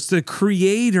universe, the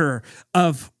creator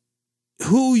of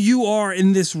who you are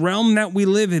in this realm that we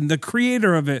live in, the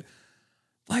creator of it,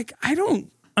 like, I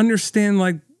don't understand,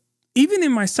 like, even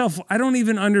in myself, I don't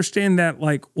even understand that,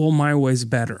 like, well, my way's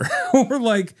better. Or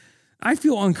like, I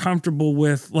feel uncomfortable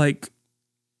with like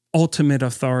ultimate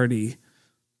authority.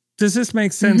 Does this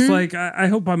make sense? Like, I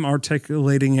hope I'm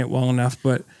articulating it well enough,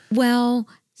 but. Well,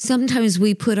 sometimes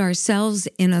we put ourselves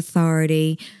in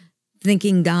authority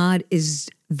thinking God is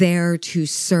there to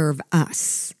serve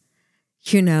us.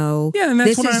 You know, Yeah, and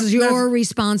that's this what is your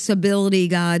responsibility,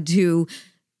 God, to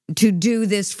do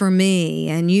this for me.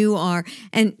 And you are,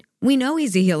 and we know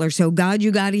he's a healer. So God,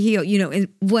 you got to heal, you know, and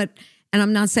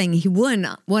I'm not saying he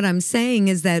wouldn't. What I'm saying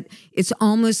is that it's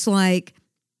almost like,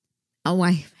 oh,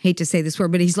 I hate to say this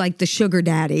word, but he's like the sugar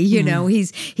daddy, you know,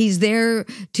 he's there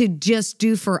to just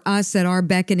do for us at our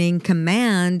beckoning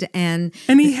command. And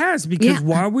he has, because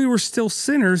while we were still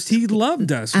sinners, he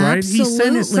loved us, right? Absolutely. He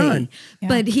sent his son.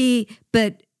 Yeah.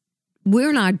 But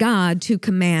we're not God to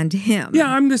command him.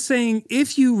 Yeah, I'm just saying,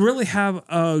 if you really have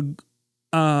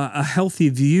a healthy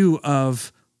view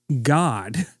of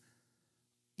God,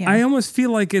 I almost feel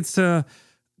like it's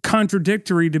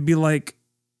contradictory to be like,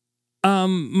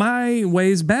 my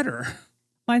way's better.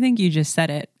 Well, I think you just said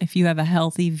it. If you have a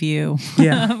healthy view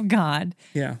of God,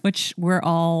 which we're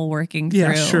all working through.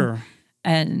 Yeah, sure.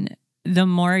 And the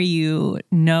more you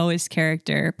know his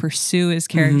character, pursue his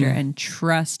character, and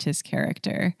trust his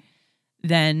character,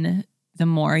 then the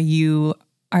more you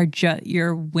are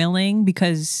you're willing,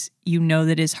 because you know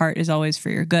that his heart is always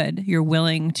for your good. You're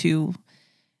willing to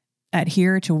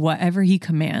adhere to whatever he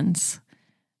commands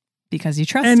because you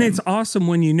trust him. And it's awesome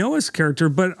when you know his character,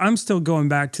 but I'm still going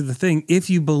back to the thing. If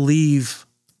you believe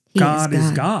God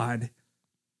is God,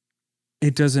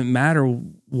 it doesn't matter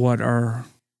what our...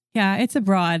 Yeah, it's a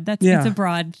broad. It's a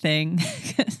broad thing.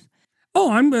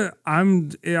 Oh,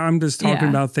 I'm just talking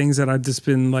about things that I've just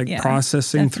been like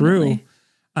processing through.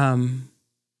 And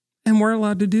we're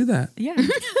allowed to do that. Yeah.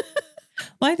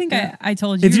 Well, I think I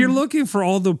told you. If you're looking for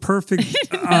all the perfect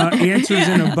answers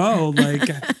in a bow, like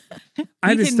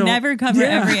I just can never cover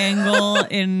every angle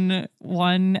in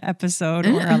one episode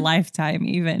or a lifetime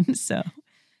even. So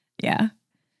yeah.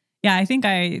 Yeah, I think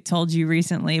I told you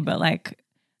recently, but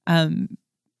a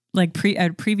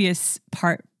previous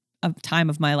part of time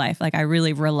of my life, like I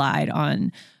really relied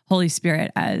on Holy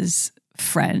Spirit as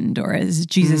friend or as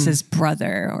Jesus's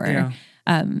brother or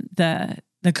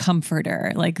the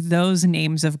comforter, like those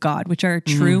names of God, which are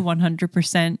true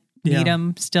 100%. Need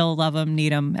them, still love them,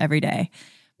 need them every day.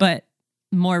 But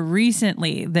more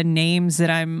recently, the names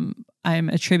that I'm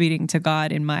attributing to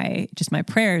God in my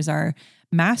prayers are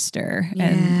Master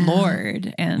and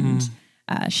Lord and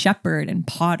Shepherd and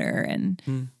Potter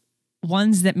and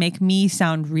ones that make me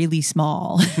sound really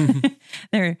small.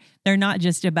 They're not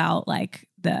just about like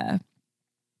the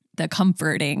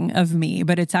comforting of me,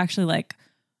 but it's actually like,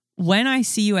 when I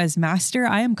see you as master,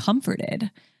 I am comforted.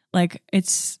 Like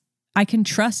I can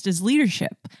trust his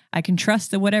leadership. I can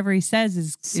trust that whatever he says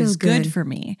is good for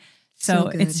me.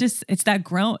 So it's that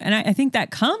grown. And I think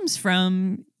that comes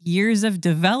from years of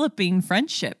developing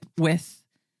friendship with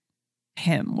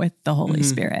him, with the Holy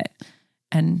Spirit.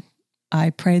 And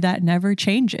I pray that never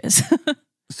changes.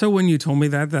 So when you told me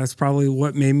that, that's probably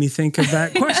what made me think of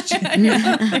that question.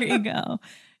 There you go.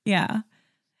 Yeah.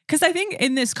 Because I think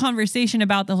in this conversation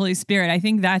about the Holy Spirit, I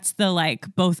think that's the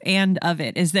like both and of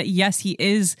it, is that yes, he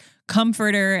is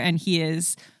comforter and he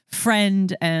is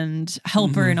friend and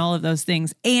helper and all of those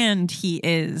things. And he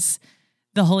is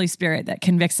the Holy Spirit that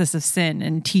convicts us of sin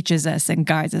and teaches us and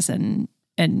guides us and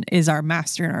is our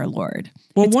master and our Lord.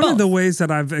 Well, It's one both. of the ways that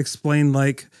I've explained,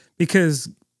 like, because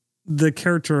the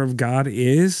character of God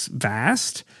is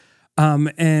vast.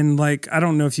 And like, I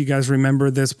don't know if you guys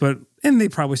remember this, and they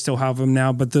probably still have them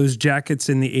now, but those jackets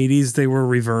in the 80s, they were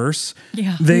reverse.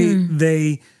 Yeah.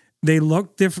 They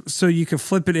looked different. So you could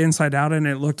flip it inside out and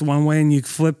it looked one way, and you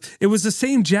flip. It was the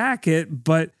same jacket,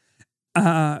 but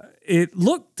it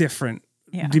looked different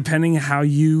depending how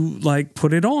you like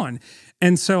put it on.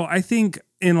 And so I think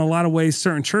in a lot of ways,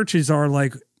 certain churches are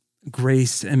like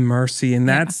grace and mercy, and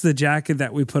that's the jacket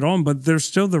that we put on. But there's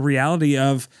still the reality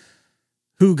of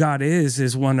who God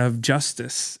is one of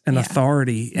justice and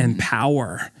authority and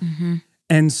power. Mm-hmm.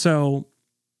 And so,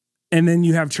 and then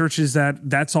you have churches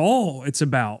that's all it's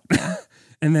about.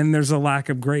 And then there's a lack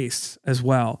of grace as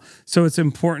well. So it's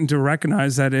important to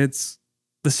recognize that it's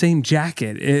the same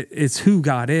jacket. It's who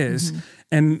God is.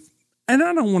 And I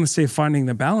don't want to say finding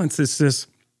the balance. It's just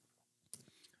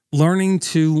learning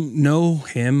to know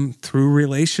him through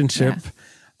relationship.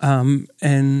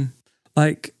 And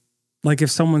like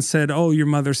if someone said, "Oh, your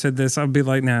mother said this," I'd be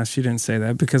like, "Nah, she didn't say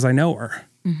that," because I know her.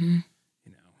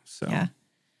 So Yeah.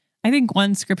 I think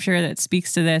one scripture that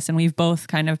speaks to this, and we've both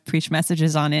kind of preached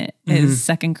messages on it, is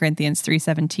 2 Corinthians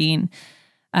 3:17.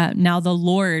 Now the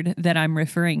Lord that I'm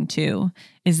referring to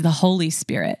is the Holy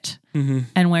Spirit.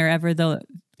 And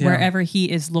wherever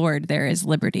he is Lord, there is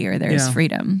liberty or there is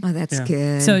freedom. Oh, that's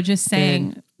good. So just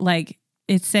saying, like,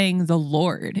 it's saying the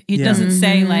Lord. It doesn't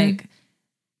say like,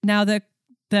 now the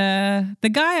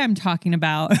guy I'm talking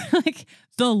about, like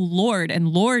the Lord, and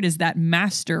Lord is that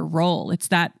master role. It's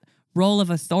that role of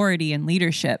authority and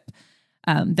leadership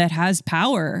that has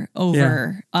power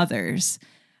over others.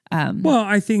 Well,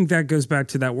 I think that goes back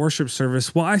to that worship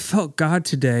service. Well, I felt God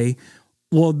today.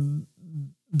 Well,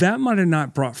 that might have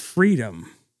not brought freedom.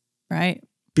 Right.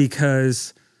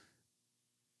 Because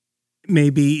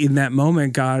maybe in that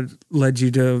moment, God led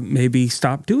you to maybe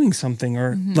stop doing something,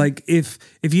 or like if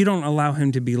you don't allow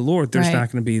him to be Lord, there's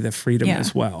not going to be the freedom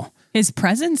as well. His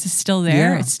presence is still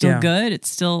there. It's still good. It's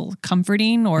still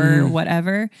comforting or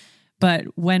whatever. But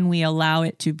when we allow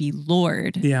it to be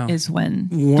Lord is when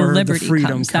the liberty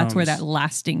comes. That's where that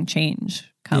lasting change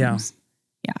comes.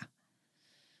 Yeah.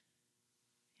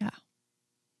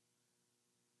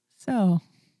 So.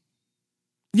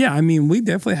 Yeah, I mean, we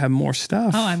definitely have more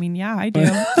stuff. Oh, I mean, yeah, I do.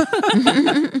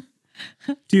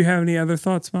 Do you have any other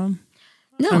thoughts, Mom?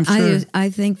 No, I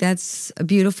think that's a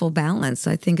beautiful balance.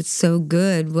 I think it's so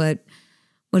good what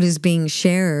is being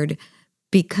shared,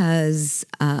 because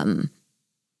the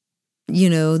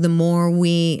more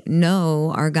we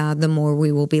know our God, the more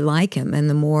we will be like him, and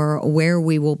the more aware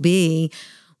we will be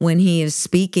when he is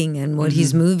speaking and what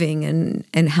he's moving,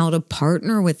 and how to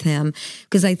partner with him.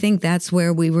 Because I think that's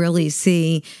where we really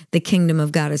see the kingdom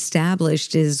of God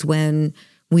established, is when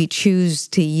we choose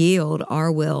to yield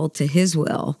our will to his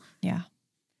will. Yeah.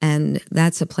 And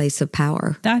that's a place of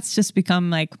power. That's just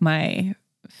become like my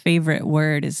favorite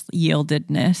word, is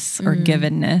yieldedness or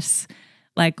givenness.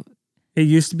 Like, it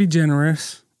used to be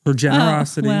generous or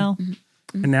generosity. Well,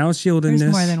 and now it's yieldedness.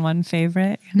 There's more than one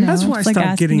favorite. You know? That's why I stopped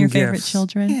asking getting your gifts. favorite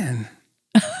children. Man.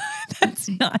 That's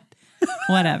not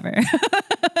whatever.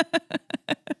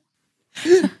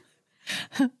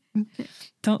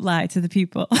 Don't lie to the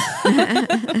people.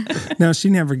 No, she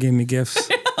never gave me gifts.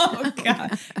 Oh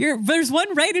God, there's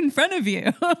one right in front of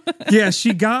you. Yeah,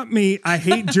 she got me. I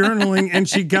hate journaling, and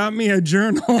she got me a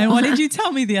journal. And what did you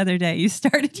tell me the other day? You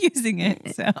started using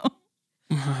it, so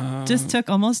just took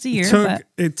almost a year.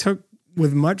 It took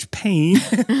with much pain.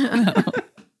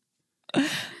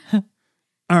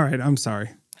 All right, I'm sorry.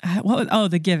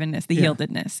 The givenness, the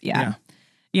yieldedness.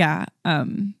 Yeah.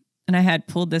 And I had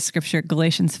pulled this scripture,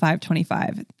 Galatians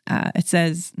 5:25. It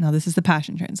says, now this is the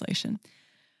Passion Translation.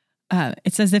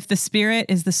 It says, if the Spirit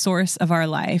is the source of our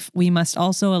life, we must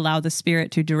also allow the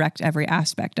Spirit to direct every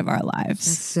aspect of our lives.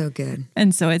 That's so good.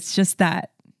 And so it's just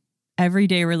that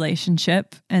everyday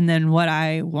relationship. And then what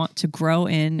I want to grow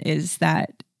in is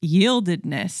that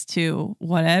yieldedness to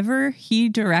whatever he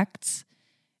directs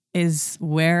is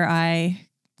where I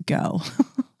go.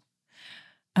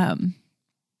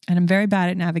 And I'm very bad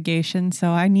at navigation, so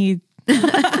I need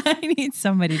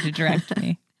somebody to direct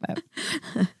me. But.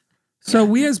 So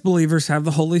we as believers have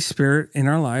the Holy Spirit in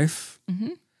our life.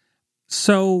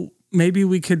 So maybe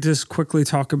we could just quickly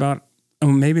talk about,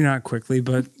 maybe not quickly,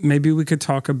 but maybe we could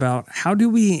talk about how do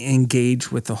we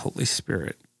engage with the Holy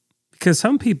Spirit? Because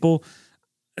some people,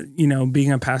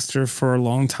 being a pastor for a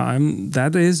long time,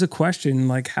 that is a question.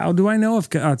 Like, how do I know if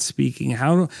God's speaking?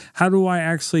 How do I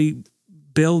actually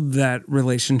build that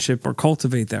relationship or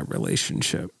cultivate that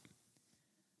relationship?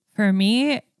 For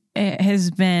me, it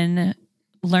has been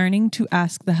learning to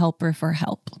ask the helper for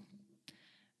help.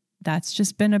 That's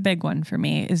just been a big one for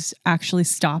me, is actually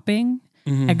stopping,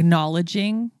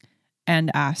 acknowledging,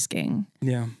 and asking.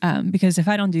 Yeah. Because if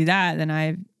I don't do that, then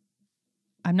I'm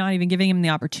not even giving him the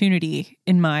opportunity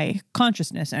in my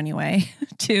consciousness anyway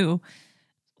to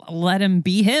let him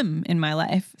be him in my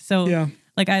life. So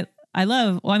like I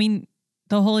love,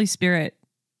 the Holy Spirit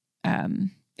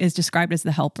is described as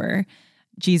the helper.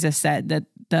 Jesus said that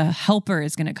the helper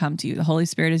is going to come to you. The Holy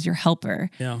Spirit is your helper,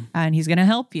 and he's going to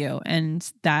help you. And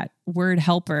that word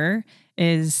helper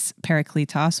is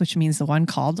parakletos, which means the one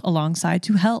called alongside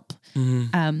to help.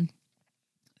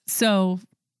 So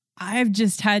I've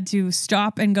just had to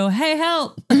stop and go, hey,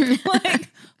 help. Like,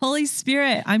 Holy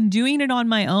Spirit, I'm doing it on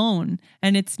my own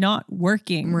and it's not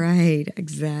working. Right,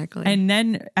 exactly. And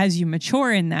then as you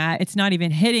mature in that, it's not even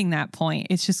hitting that point.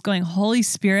 It's just going, Holy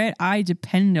Spirit, I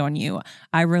depend on you.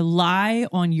 I rely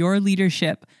on your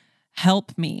leadership.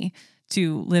 Help me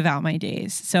to live out my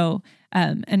days. So,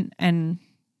 and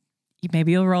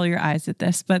maybe you'll roll your eyes at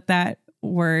this, but that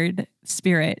word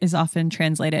spirit is often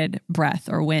translated breath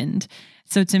or wind.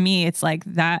 So to me, it's like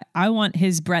that. I want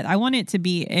his breath. I want it to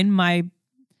be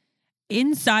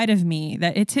inside of me,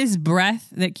 that it's his breath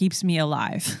that keeps me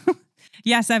alive.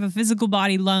 Yes, I have a physical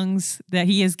body, lungs that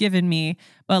he has given me,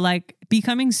 but like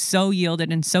becoming so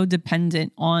yielded and so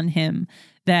dependent on him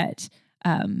that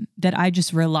I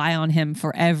just rely on him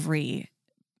for every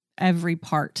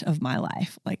part of my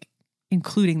life, like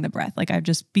including the breath. Like it's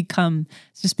just become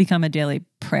a daily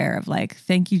prayer of like,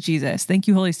 thank you, Jesus. Thank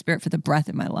you, Holy Spirit, for the breath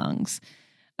in my lungs.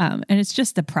 And it's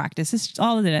just a practice. It's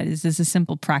all of it is a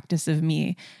simple practice of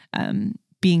me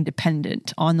being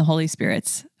dependent on the Holy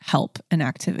Spirit's help and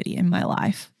activity in my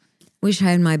life. Wish I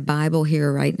had my Bible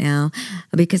here right now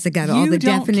because I got all the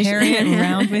definitions. You don't carry it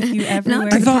around with you everywhere.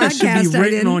 I thought it should be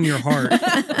written on your heart.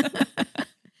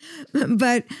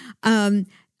 But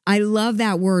I love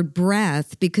that word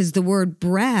breath, because the word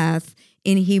breath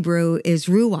in Hebrew is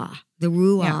ruah, the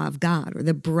ruah of God, or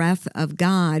the breath of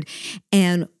God.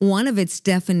 And one of its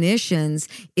definitions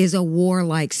is a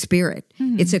warlike spirit.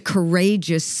 It's a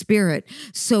courageous spirit.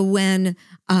 So when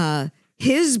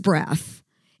his breath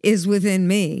is within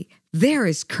me, there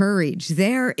is courage,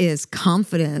 there is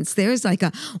confidence, there's like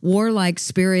a warlike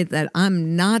spirit that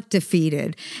I'm not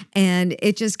defeated. And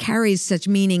it just carries such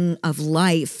meaning of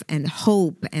life and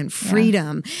hope and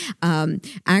freedom.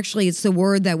 Actually, it's the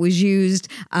word that was used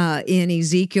in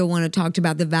Ezekiel when it talked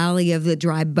about the valley of the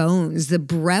dry bones. The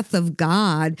breath of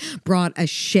God brought a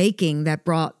shaking that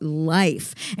brought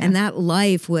life. And that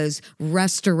life was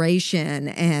restoration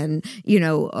and,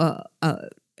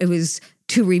 it was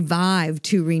to revive,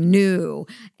 to renew.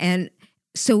 And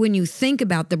so when you think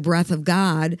about the breath of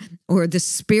God or the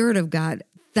Spirit of God,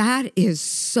 that is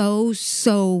so,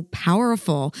 so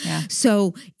powerful. Yeah.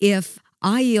 So if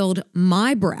I yield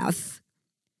my breath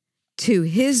to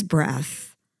his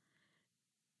breath,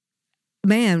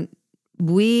 man,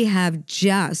 we have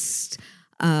just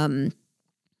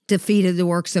defeated the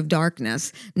works of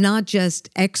darkness, not just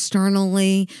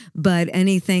externally, but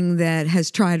anything that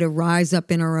has tried to rise up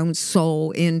in our own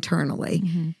soul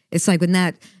internally. It's like when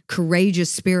that courageous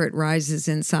spirit rises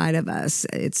inside of us,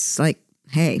 it's like,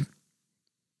 hey,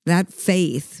 that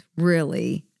faith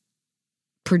really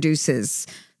produces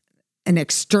an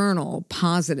external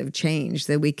positive change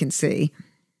that we can see.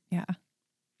 Yeah.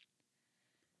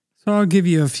 So I'll give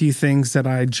you a few things that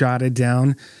I jotted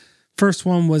down. First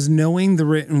one was knowing the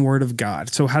written word of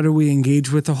God. So how do we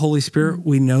engage with the Holy Spirit?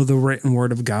 We know the written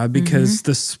word of God because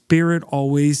the Spirit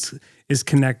always is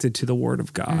connected to the word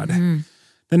of God.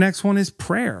 The next one is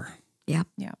prayer. Yeah.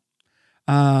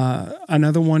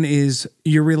 Another one is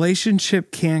your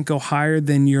relationship can't go higher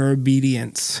than your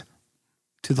obedience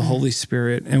to the Holy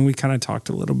Spirit. And we kind of talked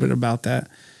a little bit about that.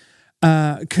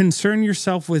 Concern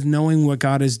yourself with knowing what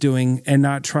God is doing and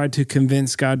not try to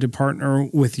convince God to partner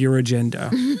with your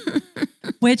agenda.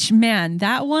 Which, man,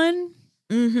 that one,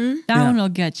 one will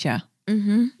get you.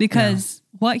 Because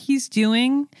what he's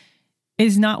doing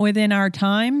is not within our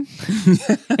time.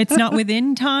 It's not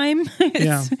within time.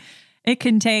 It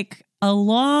can take a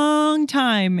long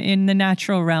time in the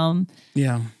natural realm.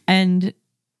 Yeah. And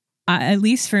at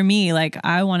least for me, like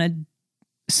I want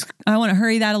to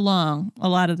hurry that along a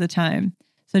lot of the time.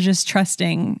 So just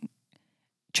trusting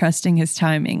his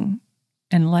timing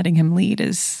and letting him lead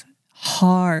is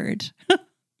hard.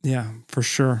 Yeah, for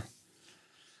sure.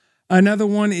 Another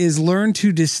one is learn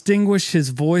to distinguish his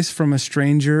voice from a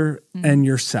stranger and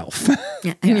yourself.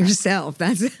 Yeah, and yourself.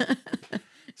 That's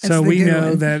So the we good know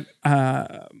one.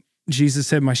 that Jesus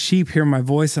said, my sheep hear my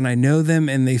voice and I know them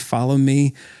and they follow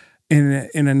me.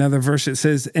 In another verse, it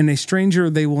says, and a stranger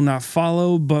they will not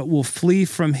follow, but will flee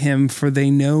from him, for they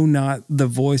know not the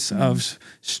voice of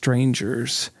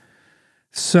strangers.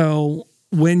 So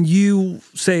when you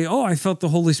say, oh, I felt the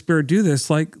Holy Spirit do this,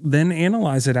 like then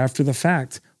analyze it after the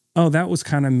fact. Oh, that was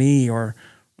kind of me, or,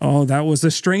 oh, that was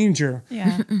a stranger.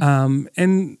 Yeah.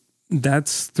 And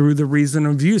that's through the reason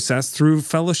of use. That's through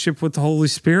fellowship with the Holy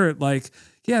Spirit. Like,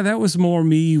 yeah, that was more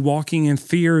me walking in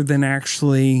fear than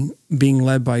actually being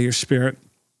led by your Spirit.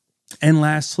 And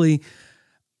lastly,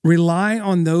 rely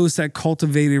on those that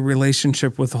cultivate a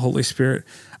relationship with the Holy Spirit.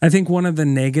 I think one of the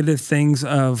negative things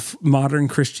of modern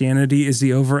Christianity is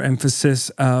the overemphasis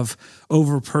of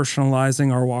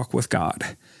over-personalizing our walk with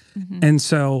God. And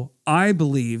so I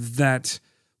believe that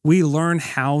we learn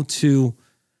how to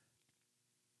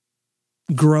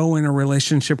grow in a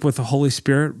relationship with the Holy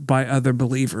Spirit by other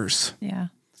believers. Yeah.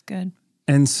 It's good.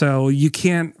 And so you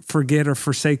can't forget or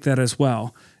forsake that as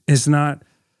well. It's not,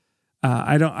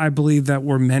 I believe that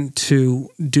we're meant to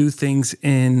do things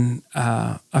in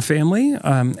a family.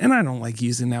 And I don't like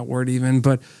using that word even,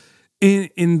 but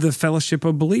in the fellowship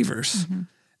of believers.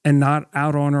 And not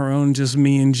out on our own, just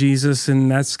me and Jesus.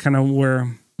 And that's kind of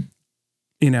where,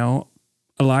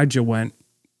 Elijah went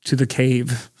to the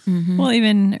cave. Well,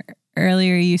 even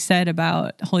earlier you said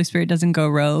about Holy Spirit doesn't go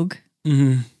rogue.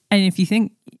 And if you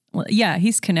think, well, yeah,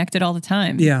 he's connected all the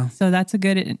time. Yeah. So that's a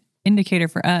good indicator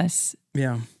for us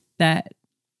Yeah. that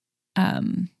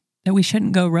we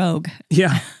shouldn't go rogue.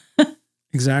 Yeah,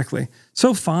 exactly.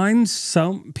 So find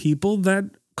some people that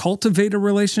cultivate a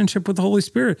relationship with the Holy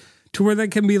Spirit to where they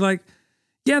can be like,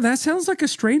 yeah, that sounds like a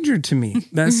stranger to me.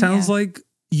 That sounds like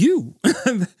you,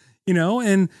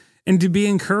 and to be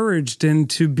encouraged and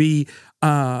to be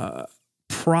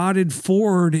prodded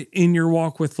forward in your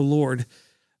walk with the Lord.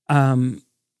 Well,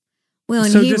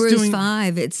 in So just Hebrews doing-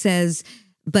 5, it says,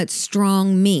 but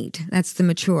strong meat, that's the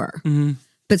mature.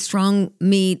 But strong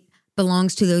meat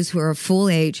belongs to those who are of full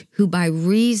age, who by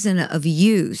reason of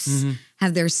use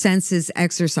have their senses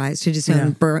exercised to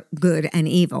discern good and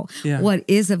evil. Yeah. What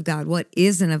is of God? What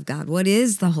isn't of God? What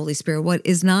is the Holy Spirit? What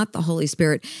is not the Holy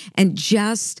Spirit? And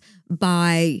just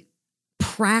by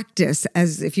practice,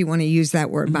 as if you want to use that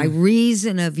word, by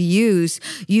reason of use,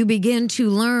 you begin to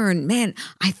learn, man,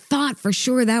 I thought for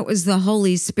sure that was the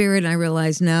Holy Spirit. And I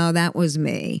realized, no, that was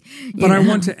me. But I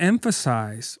want to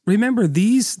emphasize, remember,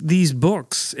 these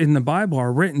books in the Bible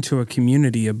are written to a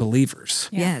community of believers.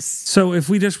 Yes. So if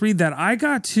we just read that, I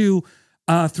got to,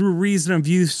 through reason of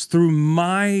use, through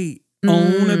my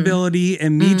own ability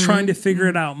and me trying to figure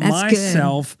it out That's good.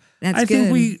 myself, That's I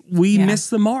think good. we miss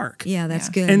the mark. Yeah, that's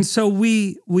Yeah. good. And so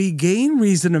we gain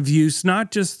reason of use,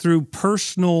 not just through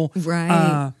personal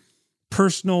Right.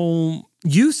 personal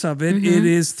use of it. It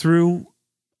is through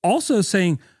also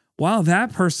saying, wow,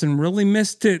 that person really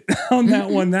missed it on that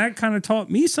one. That kind of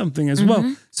taught me something as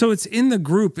well. So it's in the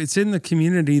group, it's in the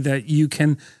community that you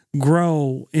can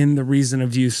grow in the reason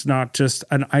of use, not just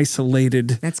an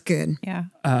isolated That's good. Yeah.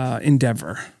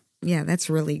 endeavor. Yeah, that's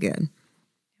really good.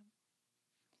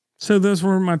 So those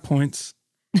were my points.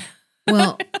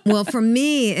 Well, for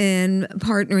me, in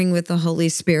partnering with the Holy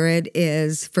Spirit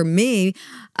is, for me,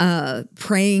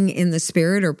 praying in the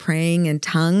Spirit or praying in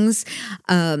tongues.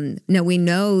 Now, we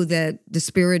know that the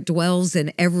Spirit dwells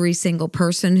in every single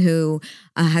person who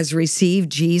has received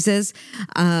Jesus,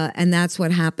 and that's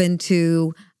what happened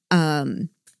to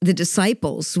the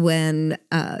disciples when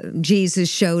Jesus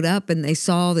showed up and they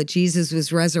saw that Jesus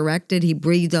was resurrected. He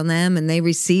breathed on them and they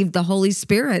received the Holy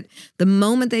Spirit. The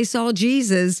moment they saw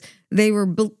Jesus, they were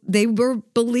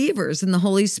believers, and the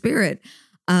Holy Spirit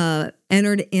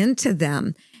entered into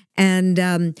them.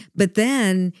 And but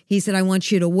then he said, I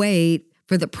want you to wait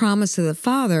for the promise of the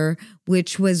Father,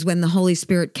 which was when the Holy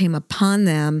Spirit came upon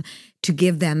them to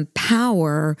give them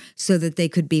power so that they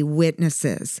could be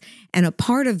witnesses. And a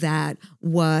part of that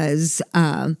was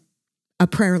a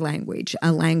prayer language,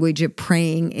 a language of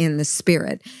praying in the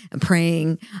Spirit, and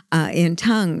praying in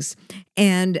tongues.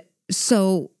 And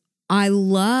so I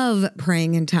love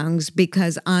praying in tongues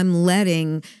because I'm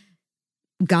letting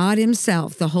God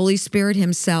himself, the Holy Spirit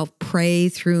himself, pray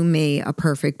through me a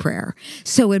perfect prayer.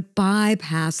 So it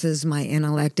bypasses my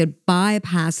intellect. It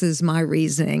bypasses my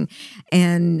reasoning,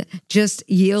 and just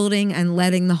yielding and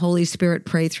letting the Holy Spirit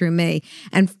pray through me.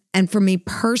 And for me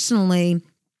personally,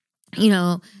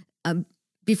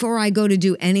 before I go to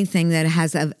do anything that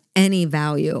has any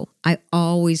value, I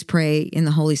always pray in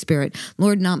the Holy Spirit.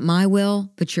 Lord, not my will,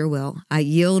 but your will. I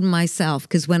yield myself,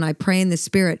 because when I pray in the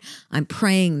Spirit, I'm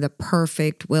praying the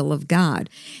perfect will of God.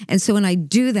 And so when I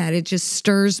do that, it just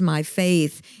stirs my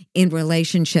faith in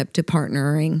relationship to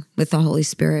partnering with the Holy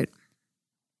Spirit.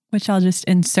 Which I'll just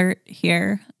insert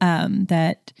here,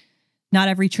 that not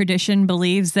every tradition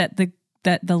believes that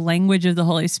the language of the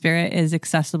Holy Spirit is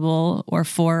accessible or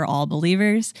for all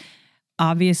believers.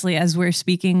 Obviously, as we're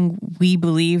speaking, we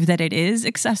believe that it is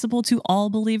accessible to all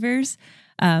believers,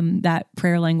 that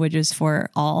prayer language is for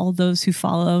all those who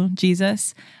follow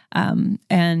Jesus.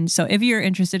 And so if you're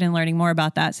interested in learning more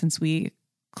about that, since we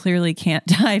clearly can't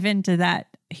dive into that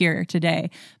here today,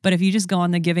 but if you just go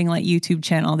on the Giving Light YouTube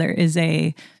channel, there is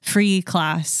a free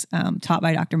class taught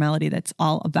by Dr. Melody that's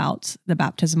all about the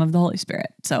baptism of the Holy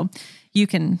Spirit. So you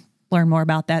can learn more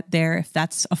about that there if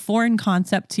that's a foreign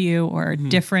concept to you or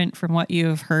different from what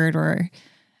you've heard or,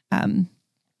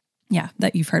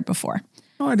 that you've heard before.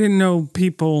 Oh, I didn't know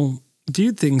people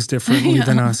do things differently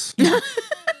than us.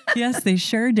 Yes, they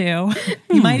sure do.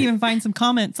 You might even find some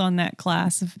comments on that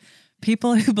class of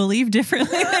people who believe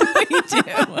differently than we do.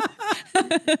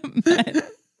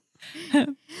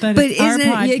 but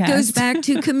it goes back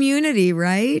to community,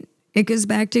 right? It goes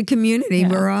back to community.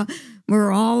 Yeah.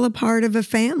 We're all a part of a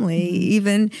family.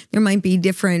 Even there might be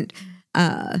different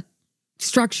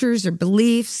structures or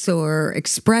beliefs or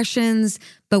expressions,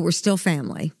 but we're still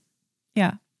family.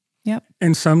 Yeah. Yep.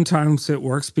 And sometimes it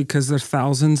works because they're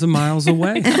thousands of miles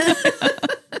away.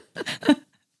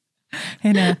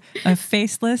 In a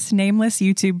faceless, nameless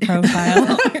YouTube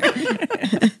profile.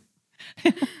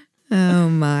 Oh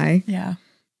my. Yeah.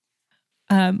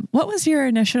 What was your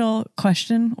initial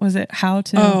question? Was it how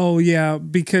to? Oh, yeah.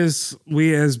 Because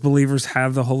we as believers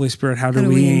have the Holy Spirit. How do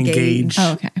we engage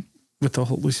with the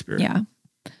Holy Spirit? Yeah.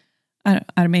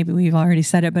 I maybe we've already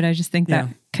said it, but I just think that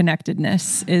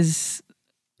connectedness is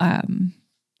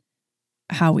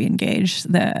how we engage.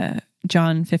 The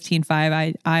John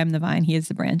 15:5, I am the vine, he is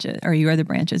the branches, or you are the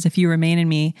branches. If you remain in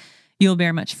me, you'll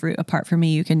bear much fruit. Apart from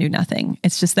me, you can do nothing.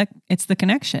 It's just that it's the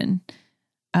connection.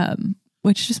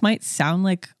 Which just might sound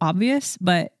like obvious,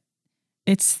 but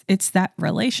it's that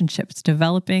relationship. It's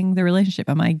developing the relationship.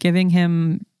 Am I giving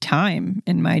him time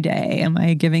in my day? Am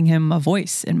I giving him a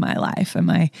voice in my life? Am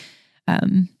I,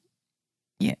 am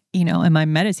I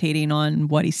meditating on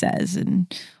what he says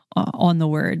and on the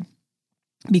word?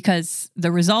 Because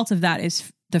the result of that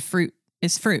is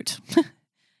fruit.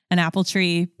 An apple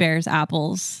tree bears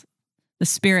apples. The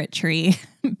spirit tree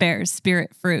bears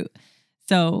spirit fruit.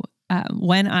 So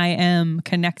when I am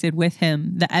connected with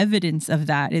him, the evidence of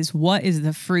that is what is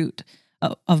the fruit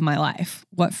of my life?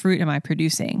 What fruit am I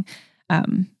producing?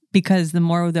 Because the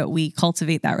more that we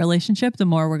cultivate that relationship, the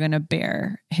more we're going to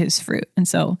bear his fruit. And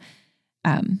so,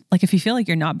 if you feel like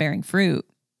you're not bearing fruit,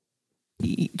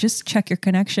 just check your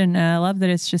connection. And I love that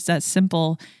it's just that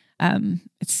simple.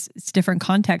 It's different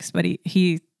context, but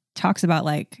he talks about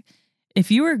if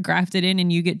you were grafted in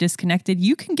and you get disconnected,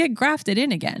 you can get grafted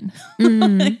in again.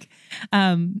 You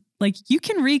can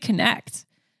reconnect.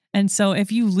 And so if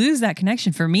you lose that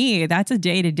connection, for me, that's a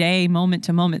day-to-day,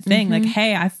 moment-to-moment thing.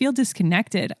 Hey, I feel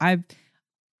disconnected.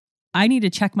 I need to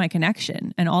check my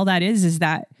connection. And all that is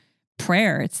that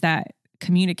prayer. It's that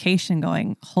communication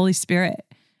going, Holy Spirit,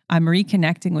 I'm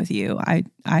reconnecting with you.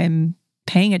 I'm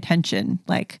paying attention.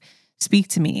 Speak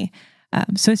to me.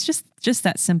 So it's just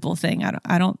that simple thing.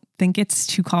 I don't think it's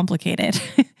too complicated.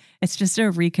 It's just a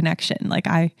reconnection.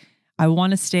 I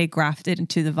want to stay grafted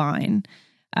into the vine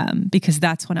because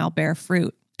that's when I'll bear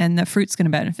fruit. And the fruit's going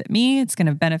to benefit me. It's going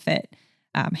to benefit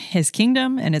his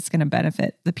kingdom, and it's going to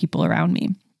benefit the people around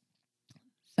me.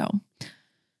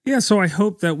 So I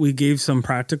hope that we gave some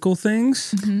practical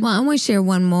things. Mm-hmm. Well, I want to share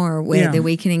one more way that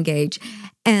we can engage.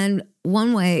 And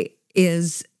one way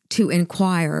is to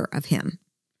inquire of him.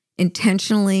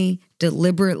 Intentionally,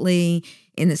 deliberately,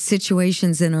 in the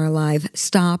situations in our life,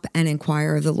 stop and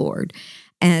inquire of the Lord.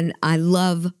 And I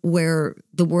love where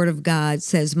the word of God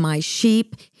says, my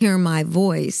sheep hear my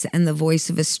voice, and the voice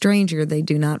of a stranger they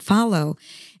do not follow.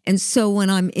 And so when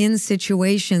I'm in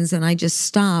situations and I just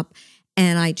stop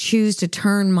and I choose to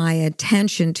turn my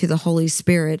attention to the Holy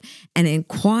Spirit and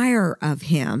inquire of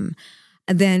him,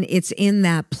 then it's in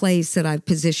that place that I've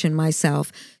positioned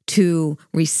myself to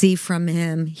receive from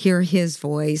him, hear his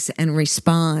voice, and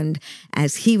respond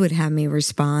as he would have me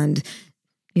respond.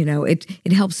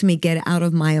 It helps me get out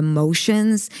of my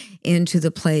emotions into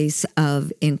the place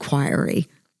of inquiry.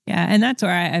 Yeah, and that's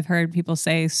where I've heard people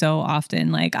say so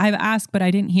often, I've asked, but I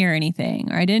didn't hear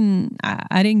anything, or I didn't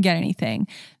get anything.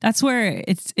 That's where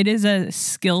it is a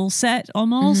skill set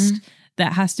almost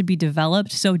that has to be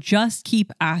developed. So just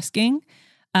keep asking,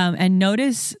 and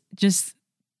notice just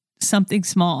something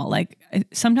small. Like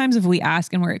sometimes if we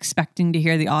ask and we're expecting to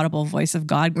hear the audible voice of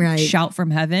God shout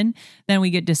from heaven, then we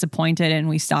get disappointed and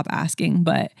we stop asking.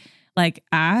 But like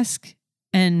ask,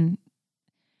 and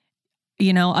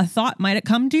a thought might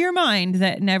come to your mind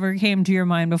that never came to your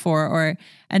mind before,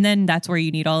 and then that's where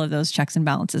you need all of those checks and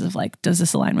balances of like, does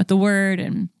this align with the word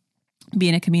and be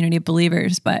in a community of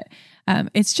believers? But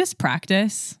it's just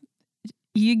practice.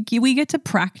 We get to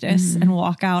practice and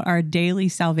walk out our daily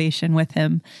salvation with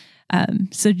him.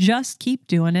 So just keep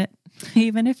doing it,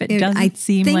 even if it doesn't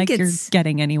seem like you're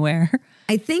getting anywhere.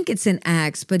 I think it's in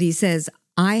Acts, but he says,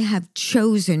 I have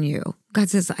chosen you. God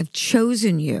says, I've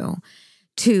chosen you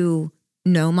to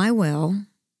know my will,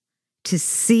 to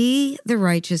see the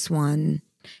righteous one,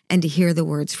 and to hear the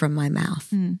words from my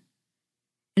mouth. And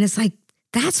it's like,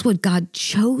 that's what God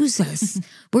chose us.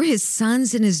 We're his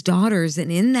sons and his daughters.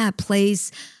 And in that place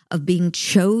of being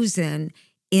chosen,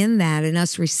 in that, and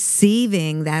us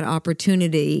receiving that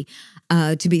opportunity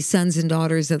to be sons and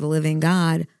daughters of the living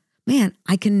God, man,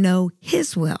 I can know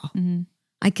his will.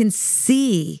 I can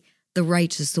see the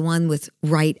righteous, the one with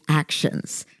right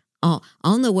actions. I'll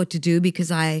know what to do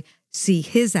because I see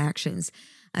his actions.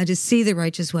 To see the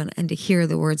righteous one and to hear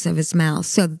the words of his mouth.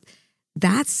 So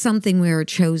that's something we are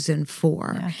chosen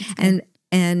for. Yeah,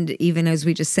 and even as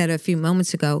we just said a few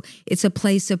moments ago, it's a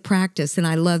place of practice. And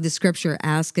I love the scripture,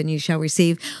 ask and you shall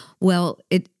receive. Well,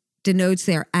 it denotes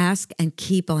there, ask and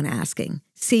keep on asking,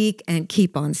 seek and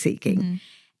keep on seeking.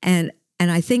 And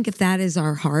I think if that is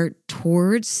our heart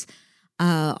towards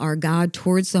our God,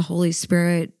 towards the Holy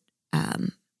Spirit,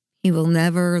 he will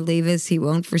never leave us. He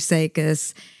won't forsake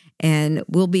us. And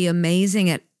we'll be amazed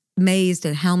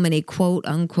at how many quote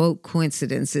unquote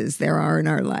coincidences there are in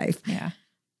our life.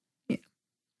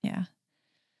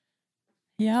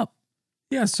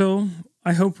 Yeah. So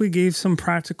I hope we gave some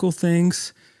practical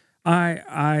things.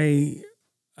 I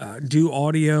do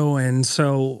audio. And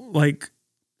so like,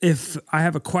 if I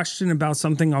have a question about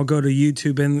something, I'll go to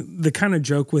YouTube. And the kind of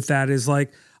joke with that is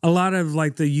like a lot of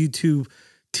like the YouTube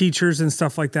teachers and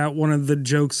stuff like that. One of the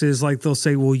jokes is like, they'll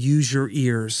say, well, use your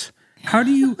ears. How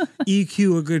do you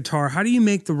EQ a guitar? How do you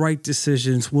make the right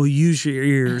decisions? Well, use your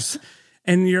ears.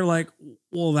 And you're like,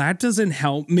 well, that doesn't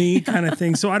help me kind of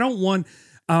thing. So I don't want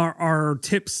our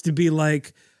tips to be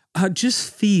like,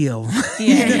 just feel.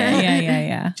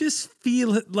 Yeah. Just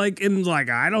feel it like, and like,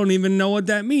 I don't even know what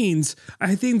that means.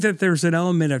 I think that there's an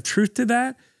element of truth to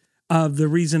that, of the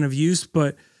reason of use.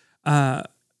 But like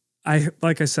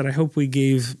I said, I hope we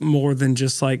gave more than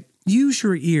just like, use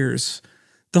your ears.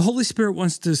 The Holy Spirit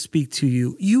wants to speak to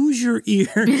you. Use your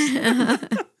ears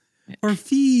or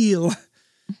feel.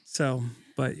 So,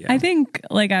 but yeah. I think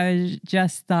like I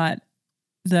just thought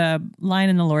the line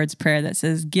in the Lord's Prayer that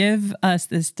says, give us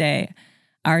this day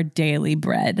our daily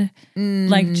bread.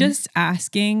 Like just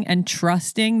asking and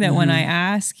trusting that when I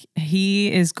ask,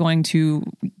 he is going to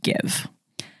give.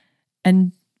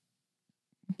 And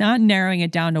not narrowing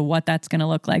it down to what that's going to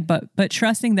look like, but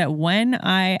trusting that when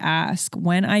I ask,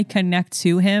 when I connect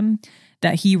to him,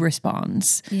 that he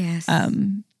responds. Yes.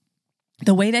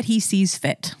 The way that he sees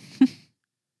fit.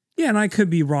 Yeah, and I could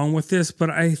be wrong with this,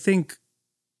 but I think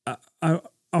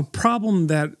a problem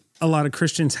that a lot of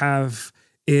Christians have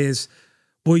is,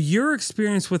 well, your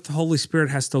experience with the Holy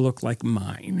Spirit has to look like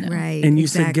mine. Right. And you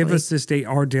said, give us this day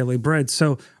our daily bread.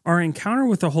 So our encounter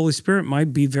with the Holy Spirit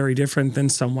might be very different than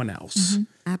someone else.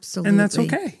 Absolutely. And that's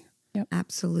okay. Yep.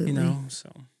 Absolutely. So,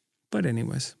 but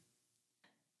anyways.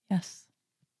 Yes.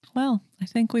 Well, I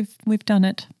think we've done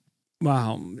it.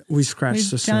 Wow. We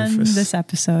scratched the surface. We've done this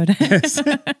episode. Yes.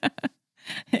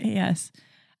 Yes.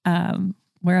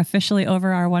 We're officially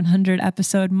over our 100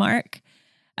 episode mark.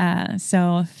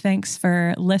 So thanks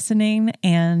for listening,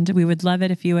 and we would love it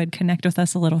if you would connect with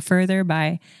us a little further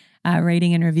by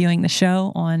rating and reviewing the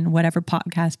show on whatever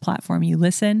podcast platform you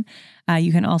listen.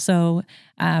 You can also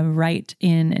write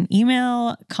in an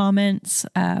email, comments,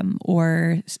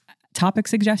 or topic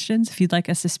suggestions if you'd like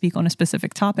us to speak on a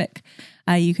specific topic.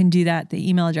 You can do that. The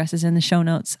email address is in the show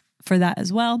notes for that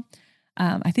as well.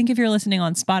 I think if you're listening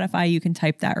on Spotify, you can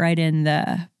type that right in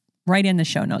the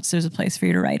show notes. There's a place for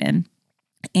you to write in.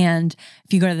 And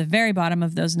if you go to the very bottom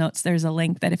of those notes, there's a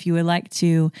link that if you would like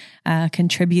to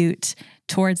contribute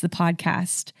towards the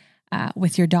podcast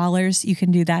with your dollars, you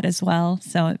can do that as well.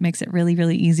 So it makes it really,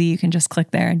 really easy. You can just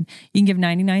click there and you can give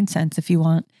 99 cents if you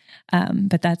want.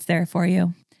 But that's there for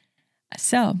you.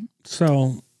 So,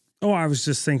 I was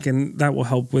just thinking that will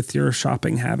help with your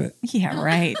shopping habit. Yeah,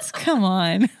 right. Come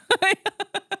on.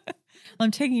 I'm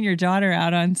taking your daughter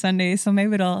out on Sunday, so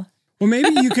maybe it'll Well,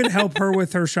 maybe you could help her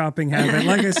with her shopping habit.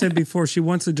 Like I said before, she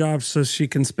wants a job so she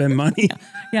can spend money.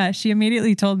 Yeah, she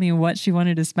immediately told me what she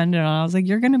wanted to spend it on. I was like,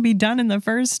 you're going to be done in the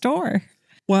first store.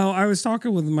 Well, I was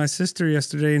talking with my sister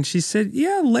yesterday, and she said,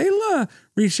 yeah, Layla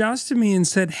reached out to me and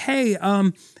said, hey,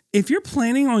 if you're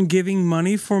planning on giving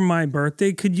money for my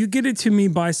birthday, could you get it to me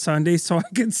by Sunday so I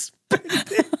can spend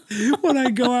it when I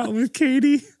go out with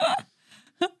Katie?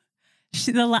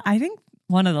 I think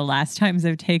one of the last times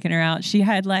I've taken her out, she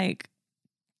had like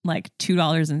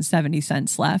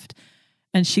 $2.70 left.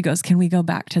 And she goes, can we go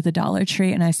back to the Dollar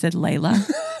Tree? And I said, Layla,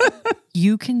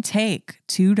 you can take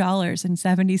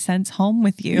 $2.70 home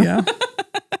with you. Yeah.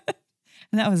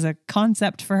 And that was a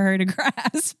concept for her to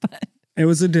grasp. It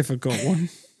was a difficult one.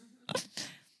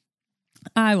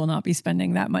 I will not be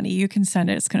spending that money. You can send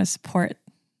it. It's going to support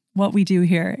what we do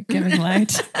here at Giving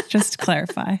Light. Just to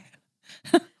clarify.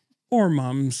 Or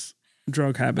mom's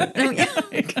drug habit.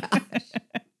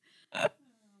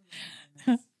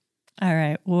 All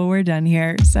right. Well, we're done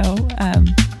here. So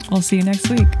we'll see you next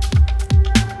week.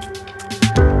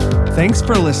 Thanks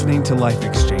for listening to Life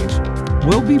Exchange.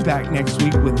 We'll be back next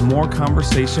week with more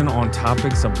conversation on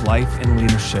topics of life and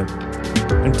leadership.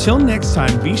 Until next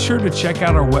time, be sure to check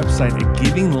out our website at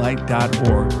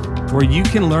givinglight.org, where you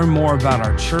can learn more about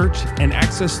our church and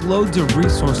access loads of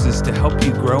resources to help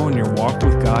you grow in your walk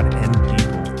with God and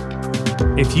people.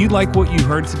 If you like what you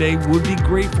heard today, we'd be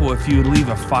grateful if you would leave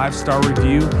a 5-star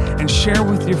review and share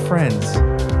with your friends.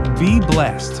 Be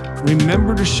blessed.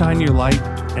 Remember to shine your light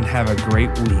and have a great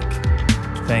week.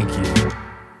 Thank you.